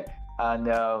stop here. And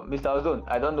Mr. Ozone,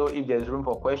 I don't know if there's room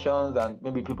for questions and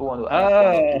maybe people want to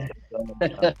ask one or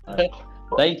two.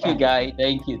 Thank you, Guy.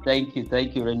 Thank you,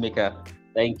 Rainmaker.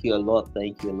 Thank you a lot.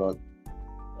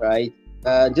 Right.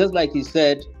 Just like you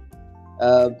said,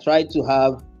 try to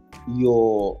have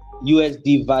your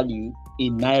USD value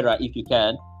in naira if you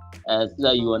can, so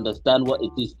that you understand what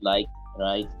it is like,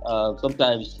 right?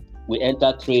 Sometimes we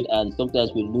enter trade and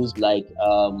sometimes we lose like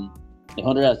 $100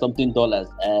 and something,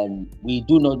 and we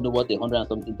do not know what $100 and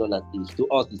something is. To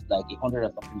us, it's like $100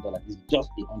 and something. It's just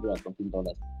 $100 and something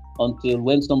until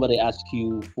when somebody asks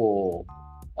you for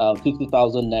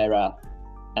 50,000 naira,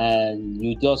 and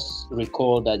you just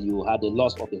recall that you had a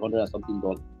loss of $100 and something,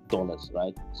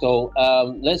 right? So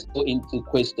let's go into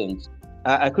questions.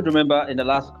 I could remember in the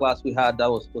last class we had, that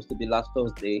was supposed to be last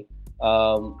Thursday,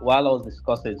 while I was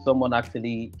discussing, someone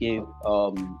actually gave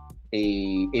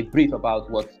a brief about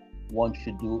what one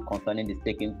should do concerning the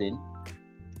staking thing.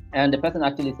 And the person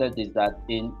actually said is that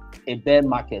in a bear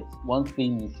market, one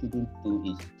thing you shouldn't do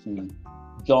is to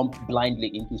jump blindly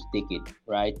into staking,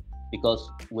 right? Because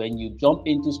when you jump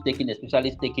into staking,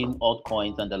 especially staking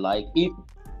altcoins and the like, if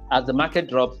as the market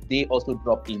drops, they also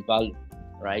drop in value,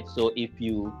 right? So if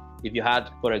you had,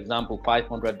 for example,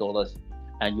 $500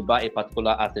 and you buy a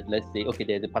particular asset, let's say, okay,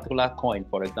 there's a particular coin,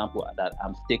 for example, that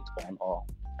I'm staked on, or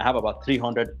I have about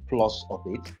 300 plus of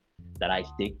it that I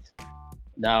staked.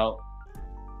 Now,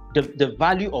 the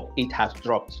value of it has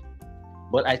dropped,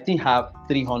 but I still have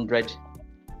 300.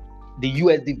 The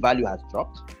USD value has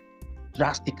dropped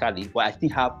drastically, but I still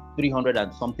have 300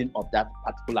 and something of that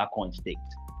particular coin staked.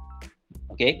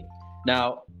 Okay,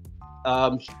 now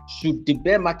should the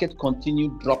bear market continue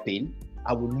dropping,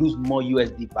 I will lose more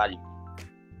USD value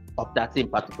of that same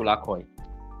particular coin.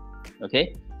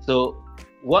 Okay, so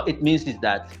what it means is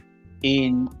that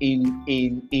in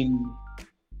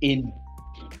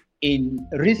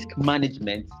risk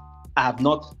management, I have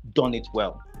not done it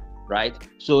well, right?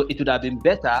 So it would have been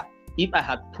better if I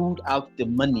had pulled out the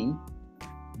money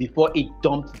before it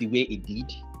dumped the way it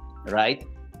did, right?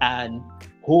 And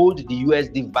hold the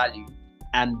USD value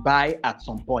and buy at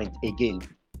some point again.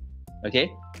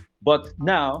 Okay, but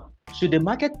now, should the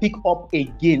market pick up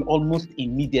again almost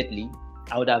immediately,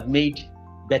 I would have made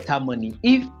better money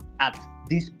if at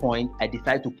this point I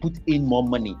decide to put in more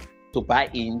money to buy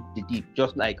in the dip,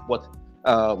 just like what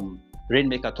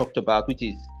Rainmaker talked about, which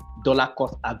is dollar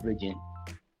cost averaging,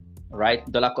 right?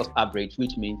 Dollar cost average,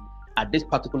 which means at this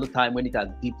particular time when it has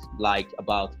dipped like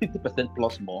about 50%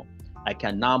 plus more, I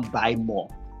can now buy more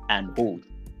and hold.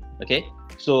 Okay,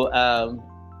 so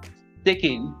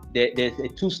staking, there's a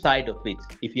two side of it.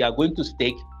 If you are going to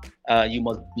stake, you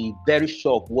must be very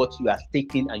sure of what you are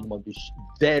staking, and you must be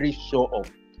very sure of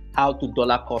how to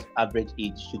dollar cost average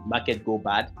it should market go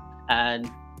bad. And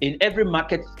in every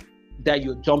market that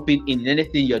you're jumping in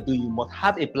anything you're doing, you must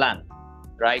have a plan,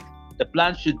 right? The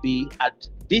plan should be at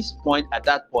this point, at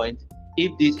that point,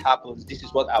 if this happens, this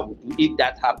is what I will do. If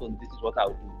that happens, this is what I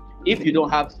will do. If you don't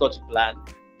have such a plan,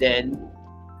 then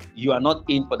you are not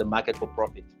in for the market for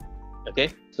profit. Okay,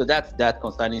 so that's that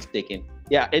concerning staking.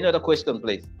 Yeah, any other question,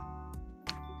 please?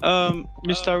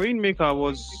 Mr. Rainmaker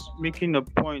was making a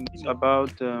point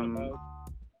about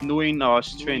knowing our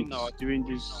strengths during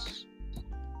this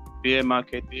bear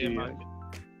market period.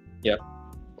 Yeah.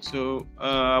 So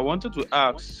I wanted to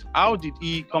ask, how did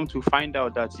he come to find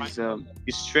out that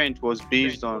his strength was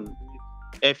based on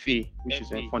FA, which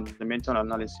is a fundamental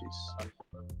analysis?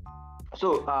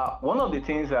 So one of the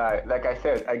things, like I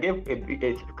said, I gave a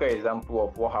typical example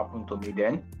of what happened to me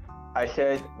then. I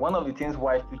said one of the things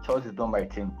why features is done by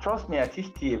team. Trust me, I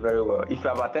teach TA very well. If you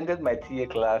have attended my TA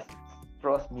class,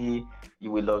 trust me, you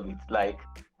will love it. Like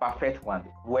perfect one,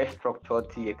 well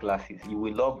structured TA classes. You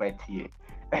will love my TA.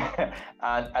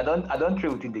 And I don't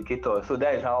trade with indicators, so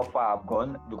that is how far I've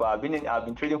gone because I've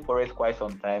been trading forex quite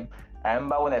some time. I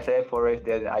remember when I started forex,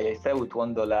 then I started with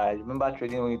 $1. I remember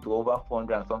trading only to over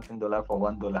 400 and something dollar for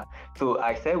 $1. So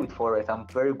I started with forex. I'm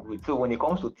very good. So when it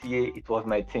comes to TA, it was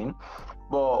my thing.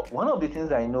 But one of the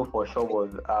things I know for sure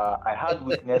was I had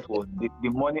weakness was the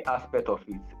money aspect of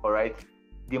it. All right,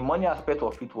 the money aspect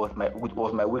of it was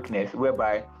my weakness,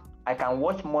 whereby I can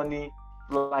watch money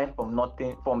fly from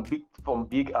nothing from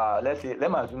big. Let's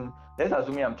assume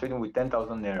I'm trading with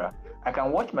 10,000 naira. I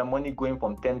can watch my money going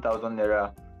from 10,000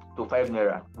 naira to 5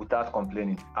 naira without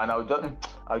complaining, and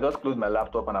I'll just close my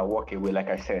laptop and I'll walk away, like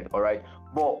I said. All right,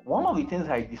 but one of the things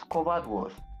I discovered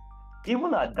was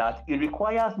even at that, it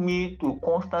requires me to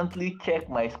constantly check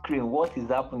my screen. What is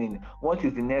happening? What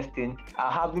is the next thing? Should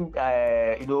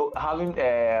I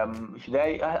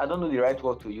don't know the right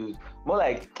word to use. More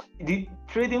like the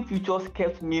trading futures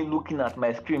kept me looking at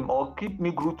my screen or keep me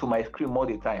glued to my screen all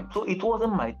the time. So it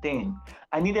wasn't my thing.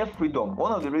 I needed freedom.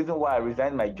 One of the reasons why I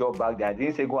resigned my job back then, I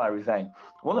didn't say go and resign.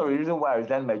 One of the reasons why I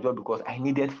resigned my job because I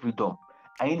needed freedom.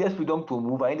 I needed freedom to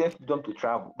move. I needed freedom to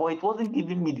travel, but it wasn't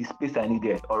giving me the space I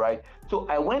needed. All right. So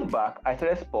I went back. I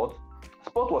started sport.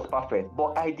 Sport was perfect,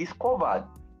 but I discovered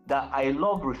that I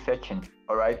love researching.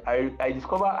 All right. I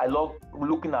discovered I love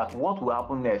looking at what will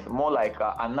happen next, more like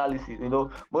analysis.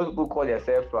 Most people call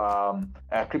themselves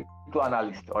crypto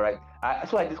analyst. All right.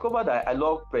 So I discovered that I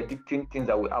love predicting things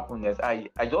that will happen next. I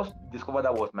just discovered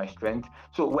that was my strength.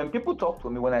 So when people talk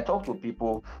to me, when I talk to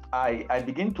people, I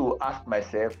begin to ask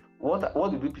myself, what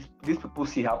do these people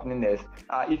see happening next?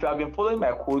 If you have been following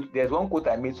my quote, there's one quote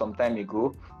I made some time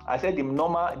ago. I said the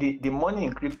money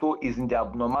in crypto is in the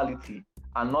abnormality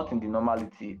and not in the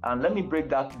normality. And let me break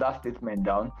that statement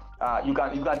down. You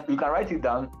can write it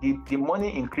down. The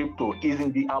money in crypto is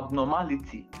in the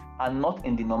abnormality and not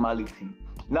in the normality.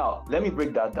 Now let me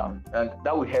break that down, and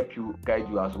that will help you guide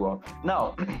you as well.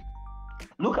 Now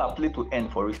look at play to earn,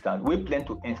 for instance, where play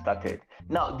to earn started.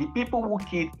 Now, the people who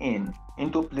keyed in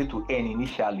into play to earn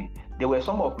initially, there were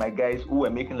some of my guys who were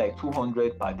making like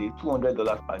 200 per day,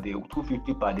 $200 per day,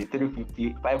 250 per day,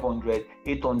 350, 500,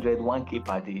 800, 1K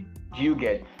per day. Do you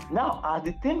get? Now, as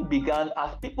the thing began,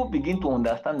 as people begin to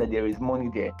understand that there is money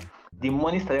there, the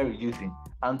money started reducing.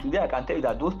 And today I can tell you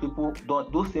that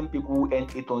those same people who earn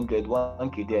 800,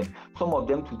 1K then, some of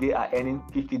them today are earning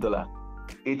 $50,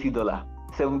 $80,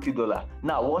 $70.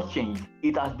 Now, what changed?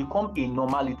 It has become a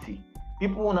normality.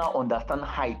 People now understand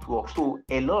how it works. So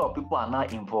a lot of people are now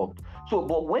involved. So,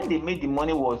 but when they made the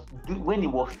money when it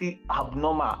was still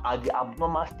abnormal at the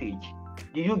abnormal stage.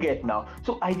 Do you get now?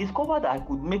 So I discovered that I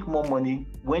could make more money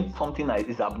when something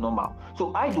is abnormal.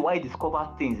 So how do I discover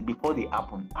things before they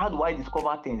happen? How do I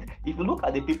discover things? If you look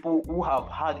at the people who have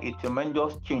had a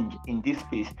tremendous change in this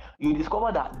space, you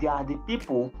discover that they are the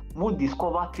people who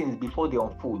discover things before they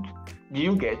unfold. Do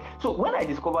you get? So when I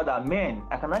discovered that, man,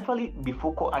 I can actually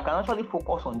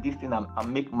focus on this thing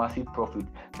and make massive profit.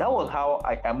 That was how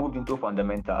I moved into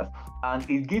fundamentals, and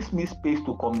it gives me space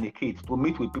to communicate, to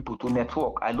meet with people, to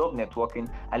network. I love networking.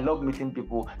 I love meeting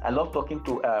people. I love talking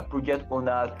to project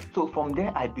owners. So from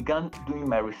there, I began doing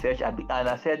my research, and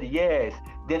I said yes.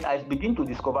 Then I began to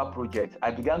discover projects.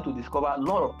 I began to discover a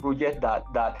lot of projects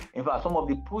that in fact, some of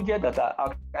the projects that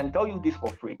I can tell you this for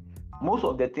free. Most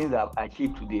of the things I've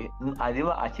achieved today, I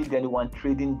never achieved anyone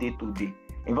trading day to day.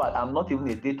 In fact, I'm not even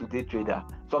a day-to-day trader.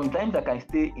 Sometimes I can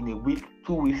stay in a week,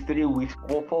 2 weeks, 3 weeks,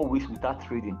 or 4 weeks without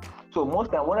trading. So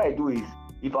most time what I do is,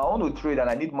 if I want to trade and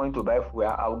I need money to buy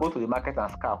fuel, I'll go to the market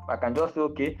and scalp. I can just say,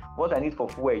 okay, what I need for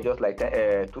fuel is just like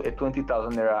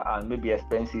 20,000 naira and maybe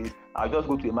expenses. I'll just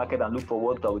go to the market and look for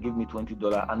what that will give me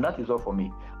 $20, and that is all for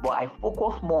me. But I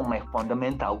focus more on my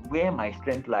fundamental, where my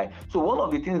strength lies. So one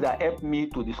of the things that helped me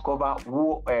to discover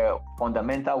who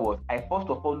fundamental was, I first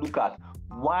of all look at,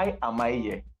 why am I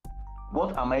here?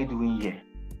 What am I doing here?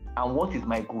 And what is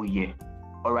my goal here?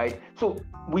 All right. So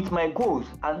with my goals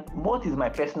and what is my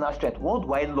personal strength, what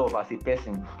do I love as a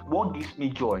person? What gives me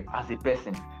joy as a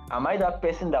person? Am I that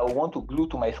person that will want to glue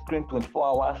to my screen 24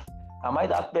 hours? Am I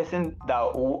that person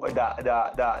that wouldn't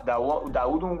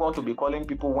want to be calling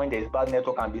people when there's bad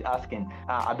network and be asking,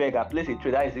 I beg, I place a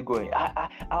trade, how is it going?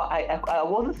 I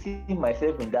wasn't seeing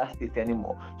myself in that state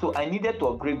anymore. So I needed to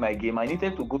upgrade my game. I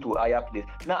needed to go to a higher place.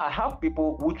 Now I have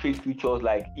people who trade futures,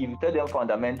 like if you tell them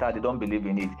fundamental, they don't believe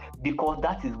in it, because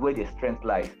that is where their strength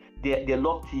lies. They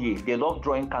love TA, they love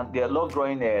drawing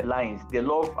lines, they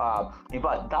love in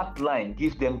fact that line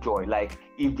gives them joy. Like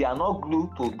if they are not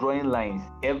glued to drawing lines,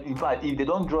 in fact if they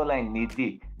don't draw line in a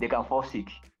day, they can fall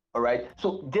sick. All right,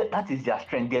 so that is their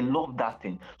strength. They love that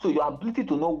thing. So your ability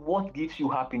to know what gives you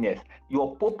happiness,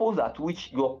 your purpose at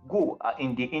which your goal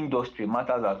in the industry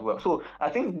matters as well. So I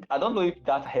think, I don't know if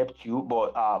that helped you,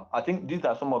 but I think these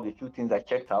are some of the few things I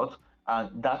checked out,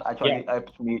 and that Yeah. actually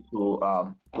helped me to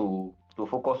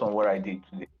focus on what I did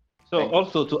today. So Thank you.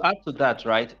 also to add to that,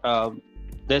 right?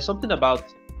 There's something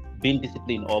about being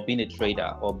disciplined or being a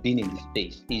trader or being in this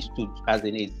space is to, as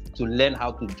in, is to learn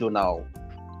how to journal,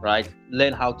 right?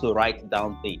 Learn how to write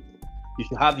down things. You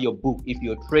should have your book if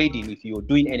you're trading, if you're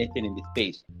doing anything in this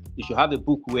space. You should have a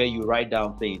book where you write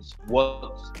down things.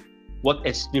 What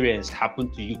experience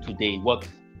happened to you today? What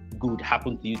good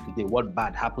happened to you today? What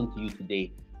bad happened to you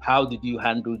today? How did you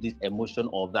handle this emotion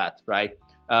or that, right?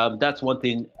 That's one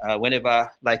thing. Whenever,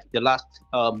 like the last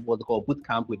what they call boot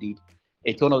camp we did,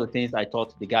 it's one of the things I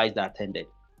taught the guys that attended.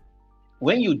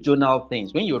 When you journal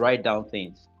things, when you write down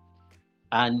things,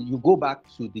 and you go back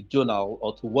to the journal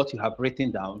or to what you have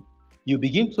written down, you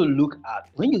begin to look at,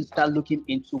 when you start looking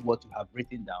into what you have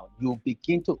written down, you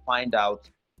begin to find out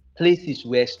places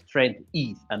where strength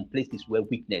is and places where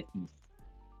weakness is.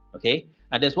 Okay,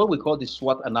 and there's what we call the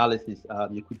SWOT analysis.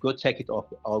 You could go check it off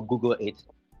or Google it.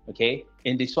 Okay,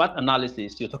 in the SWOT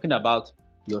analysis, you're talking about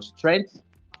your strengths,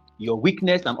 your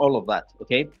weakness, and all of that.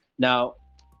 Okay, now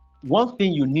one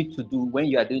thing you need to do when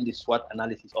you are doing the SWOT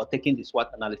analysis or taking the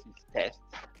SWOT analysis test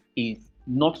is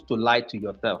not to lie to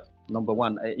yourself. Number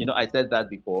one, I said that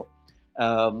before.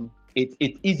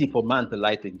 It's easy for man to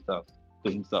lie to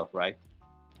himself, right?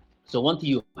 So one thing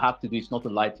you have to do is not to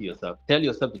lie to yourself. Tell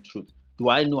yourself the truth. Do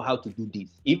I know how to do this?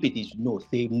 If it is no,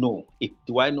 say no. If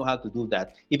do I know how to do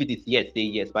that? If it is yes, say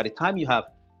yes. By the time you have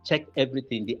checked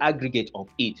everything, the aggregate of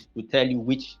it will tell you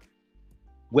which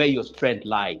where your strength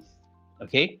lies.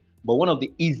 Okay. But one of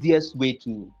the easiest way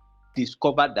to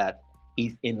discover that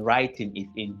is in writing, is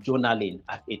in journaling.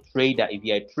 As a trader, if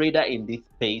you're a trader in this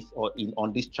space or in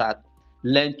on this chart,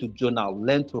 learn to journal,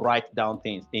 learn to write down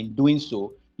things. In doing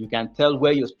so, you can tell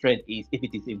where your strength is, if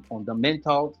it is in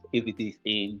fundamentals, if it is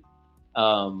in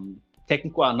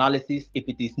technical analysis, if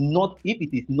it is not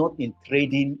in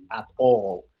trading at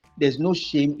all. There's no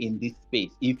shame in this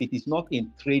space. If it is not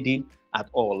in trading at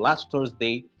all. Last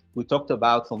Thursday, we talked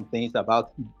about some things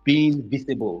about being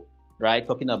visible, right?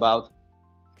 Talking about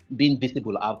being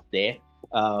visible out there,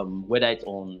 whether it's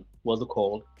on what's it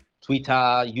called, Twitter,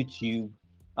 YouTube,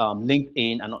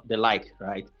 LinkedIn, and the like,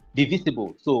 right? Be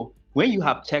visible. So when you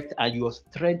have checked and your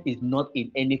strength is not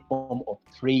in any form of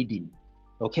trading,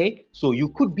 okay? So you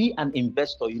could be an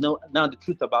investor. Now the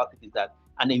truth about it is that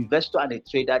an investor and a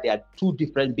trader, they are two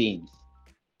different beings.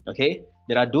 Okay,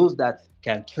 there are those that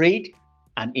can trade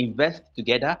and invest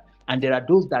together, and there are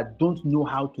those that don't know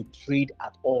how to trade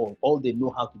at all they know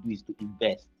how to do is to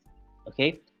invest.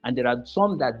 Okay, and there are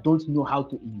some that don't know how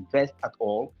to invest at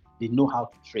all, they know how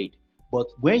to trade. But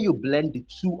when you blend the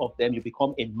two of them, you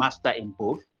become a master in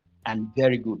both, and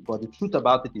very good. But the truth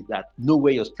about it is that know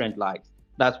where your strength lies.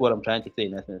 That's what I'm trying to say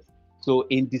in essence. So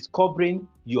in discovering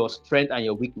your strength and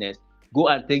your weakness, go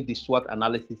and take the SWOT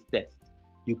analysis test.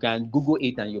 You can Google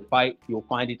it and you'll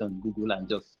find it on Google, and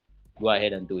just go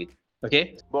ahead and do it.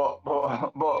 Okay. But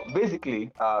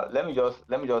basically, let me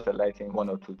just enlighten one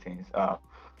or two things.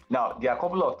 Now there are a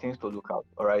couple of things to look at.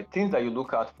 All right, things that you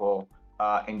look out for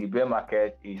in the bear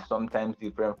market is sometimes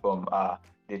different from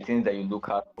the things that you look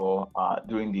out for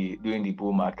during the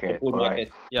bull The market. bull All right.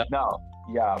 market. Yeah. Now,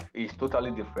 yeah, it's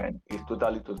totally different. It's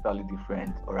totally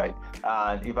different. All right.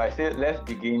 And if I say let's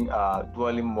begin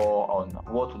dwelling more on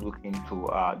what to look into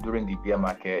during the bear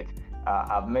market,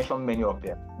 I've mentioned many of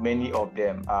them. Many of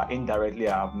them indirectly,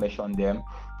 I've mentioned them.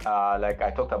 Like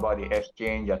I talked about the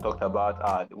exchange, I talked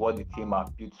about what the team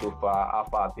have built so far, how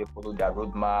far have they followed their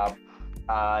roadmap,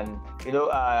 and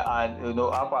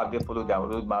how far have they followed their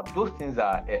roadmap. Those things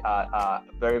are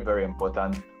very, very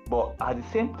important. But at the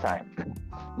same time,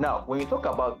 now when you talk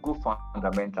about good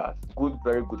fundamentals,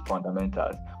 very good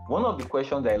fundamentals, one of the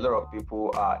questions that a lot of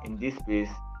people are in this space,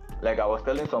 like I was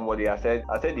telling somebody, I said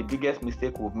the biggest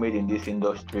mistake we've made in this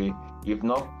industry, if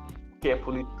not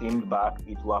carefully think back,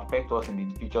 it will affect us in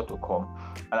the future to come.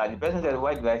 And the person said,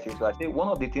 why did I say so? I say one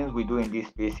of the things we do in this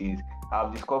space is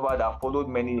I've discovered, I've followed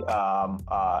many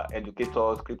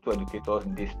educators, crypto educators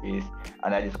in this space,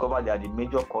 and I discovered that the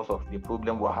major cause of the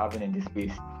problem we're having in this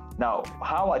space. Now,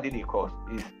 how are they the cause?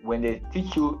 Is when they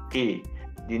teach you A,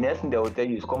 the next thing they will tell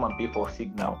you is come and pay for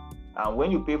signal. And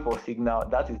when you pay for signal,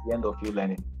 that is the end of you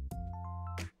learning.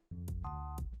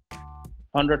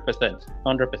 100%.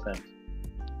 100%.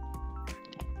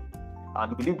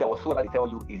 And you believe that whatsoever they tell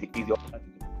you is your.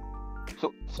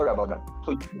 So sorry about that.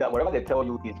 So that whatever they tell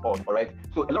you is all right.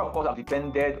 So a lot of us have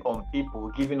depended on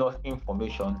people giving us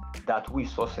information that we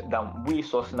source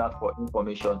out for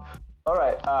information. All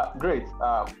right, great.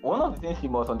 One of the things you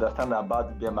must understand about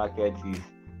the bear market is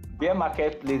bear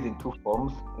market plays in two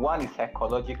forms. One is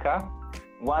psychological,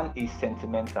 one is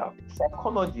sentimental.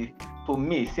 Psychology to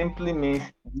me simply means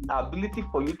the ability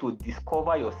for you to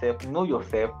discover yourself, know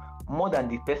yourself more than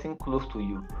the person close to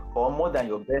you, or more than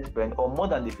your best friend, or more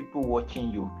than the people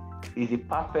watching you, is the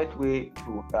perfect way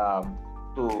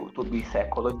to be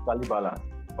psychologically balanced.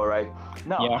 All right.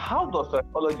 Now, how does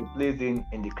psychology plays in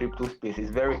the crypto space?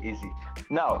 Is very easy.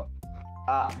 Now,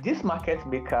 these market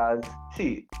makers,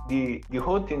 see, the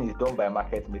whole thing is done by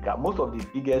market maker. Most of the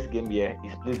biggest game here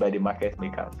is played by the market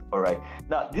makers. All right.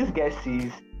 Now, this guy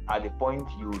sees at the point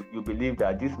you believe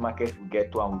that this market will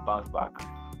get to and will bounce back.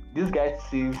 This guy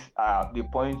sees the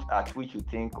point at which you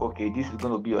think, okay, this is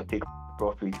going to be your take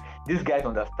profit. These guys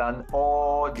understand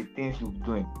all the things you're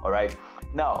doing. All right.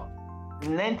 Now,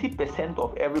 90%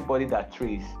 of everybody that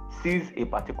trades sees a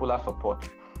particular support,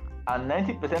 and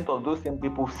 90% of those same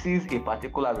people sees a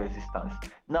particular resistance.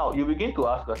 Now, you begin to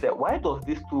ask yourself, why does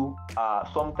these two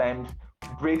sometimes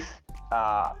breaks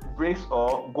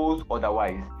or goes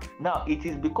otherwise? Now, it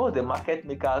is because the market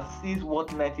maker sees what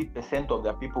 90% of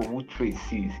the people who trade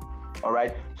sees. All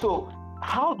right. So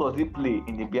how does it play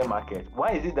in the bear market?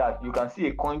 Why is it that you can see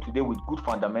a coin today with good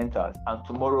fundamentals and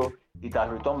tomorrow it has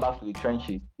returned back to the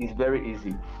trenches? It's very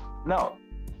easy. Now,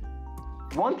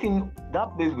 one thing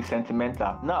that plays with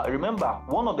sentimental. Now, remember,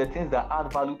 one of the things that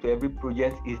add value to every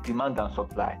project is demand and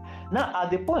supply. Now,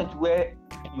 at the point where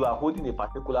you are holding a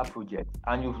particular project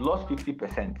and you've lost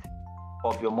 50%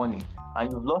 of your money,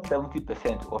 and you've lost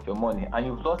 70% of your money, and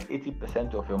you've lost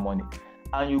 80% of your money,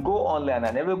 and you go online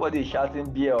and everybody is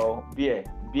shouting beer, beer,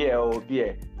 beer,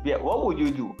 beer, beer, what would you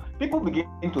do? People begin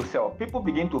to sell. People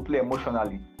begin to play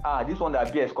emotionally. This one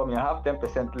that beer is coming, I have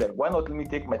 10% left. Why not let me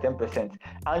take my 10%?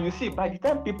 And you see, by the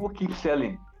time people keep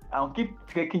selling and keep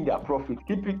taking their profit,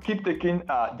 keep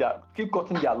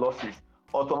cutting their losses,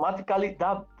 automatically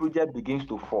that project begins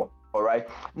to fall. All right.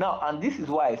 Now, and this is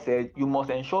why I said you must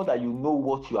ensure that you know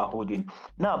what you are holding.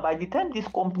 Now, by the time this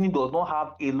company does not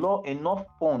have enough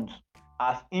funds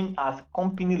as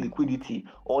company liquidity,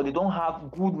 or they don't have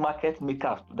good market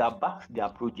makers that backs their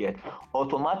project,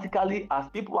 automatically as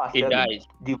people are selling,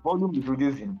 the volume is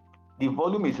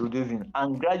reducing.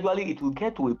 And gradually it will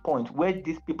get to a point where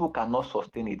these people cannot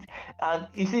sustain it. And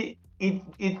you see,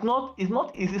 it's not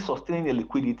easy sustaining the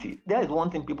liquidity. That is one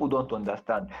thing people don't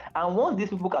understand. And once these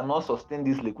people cannot sustain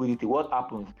this liquidity, what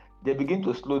happens? They begin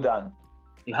to slow down.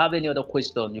 If you have any other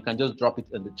question, you can just drop it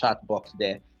in the chat box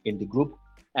there in the group,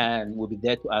 and we'll be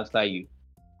there to answer you.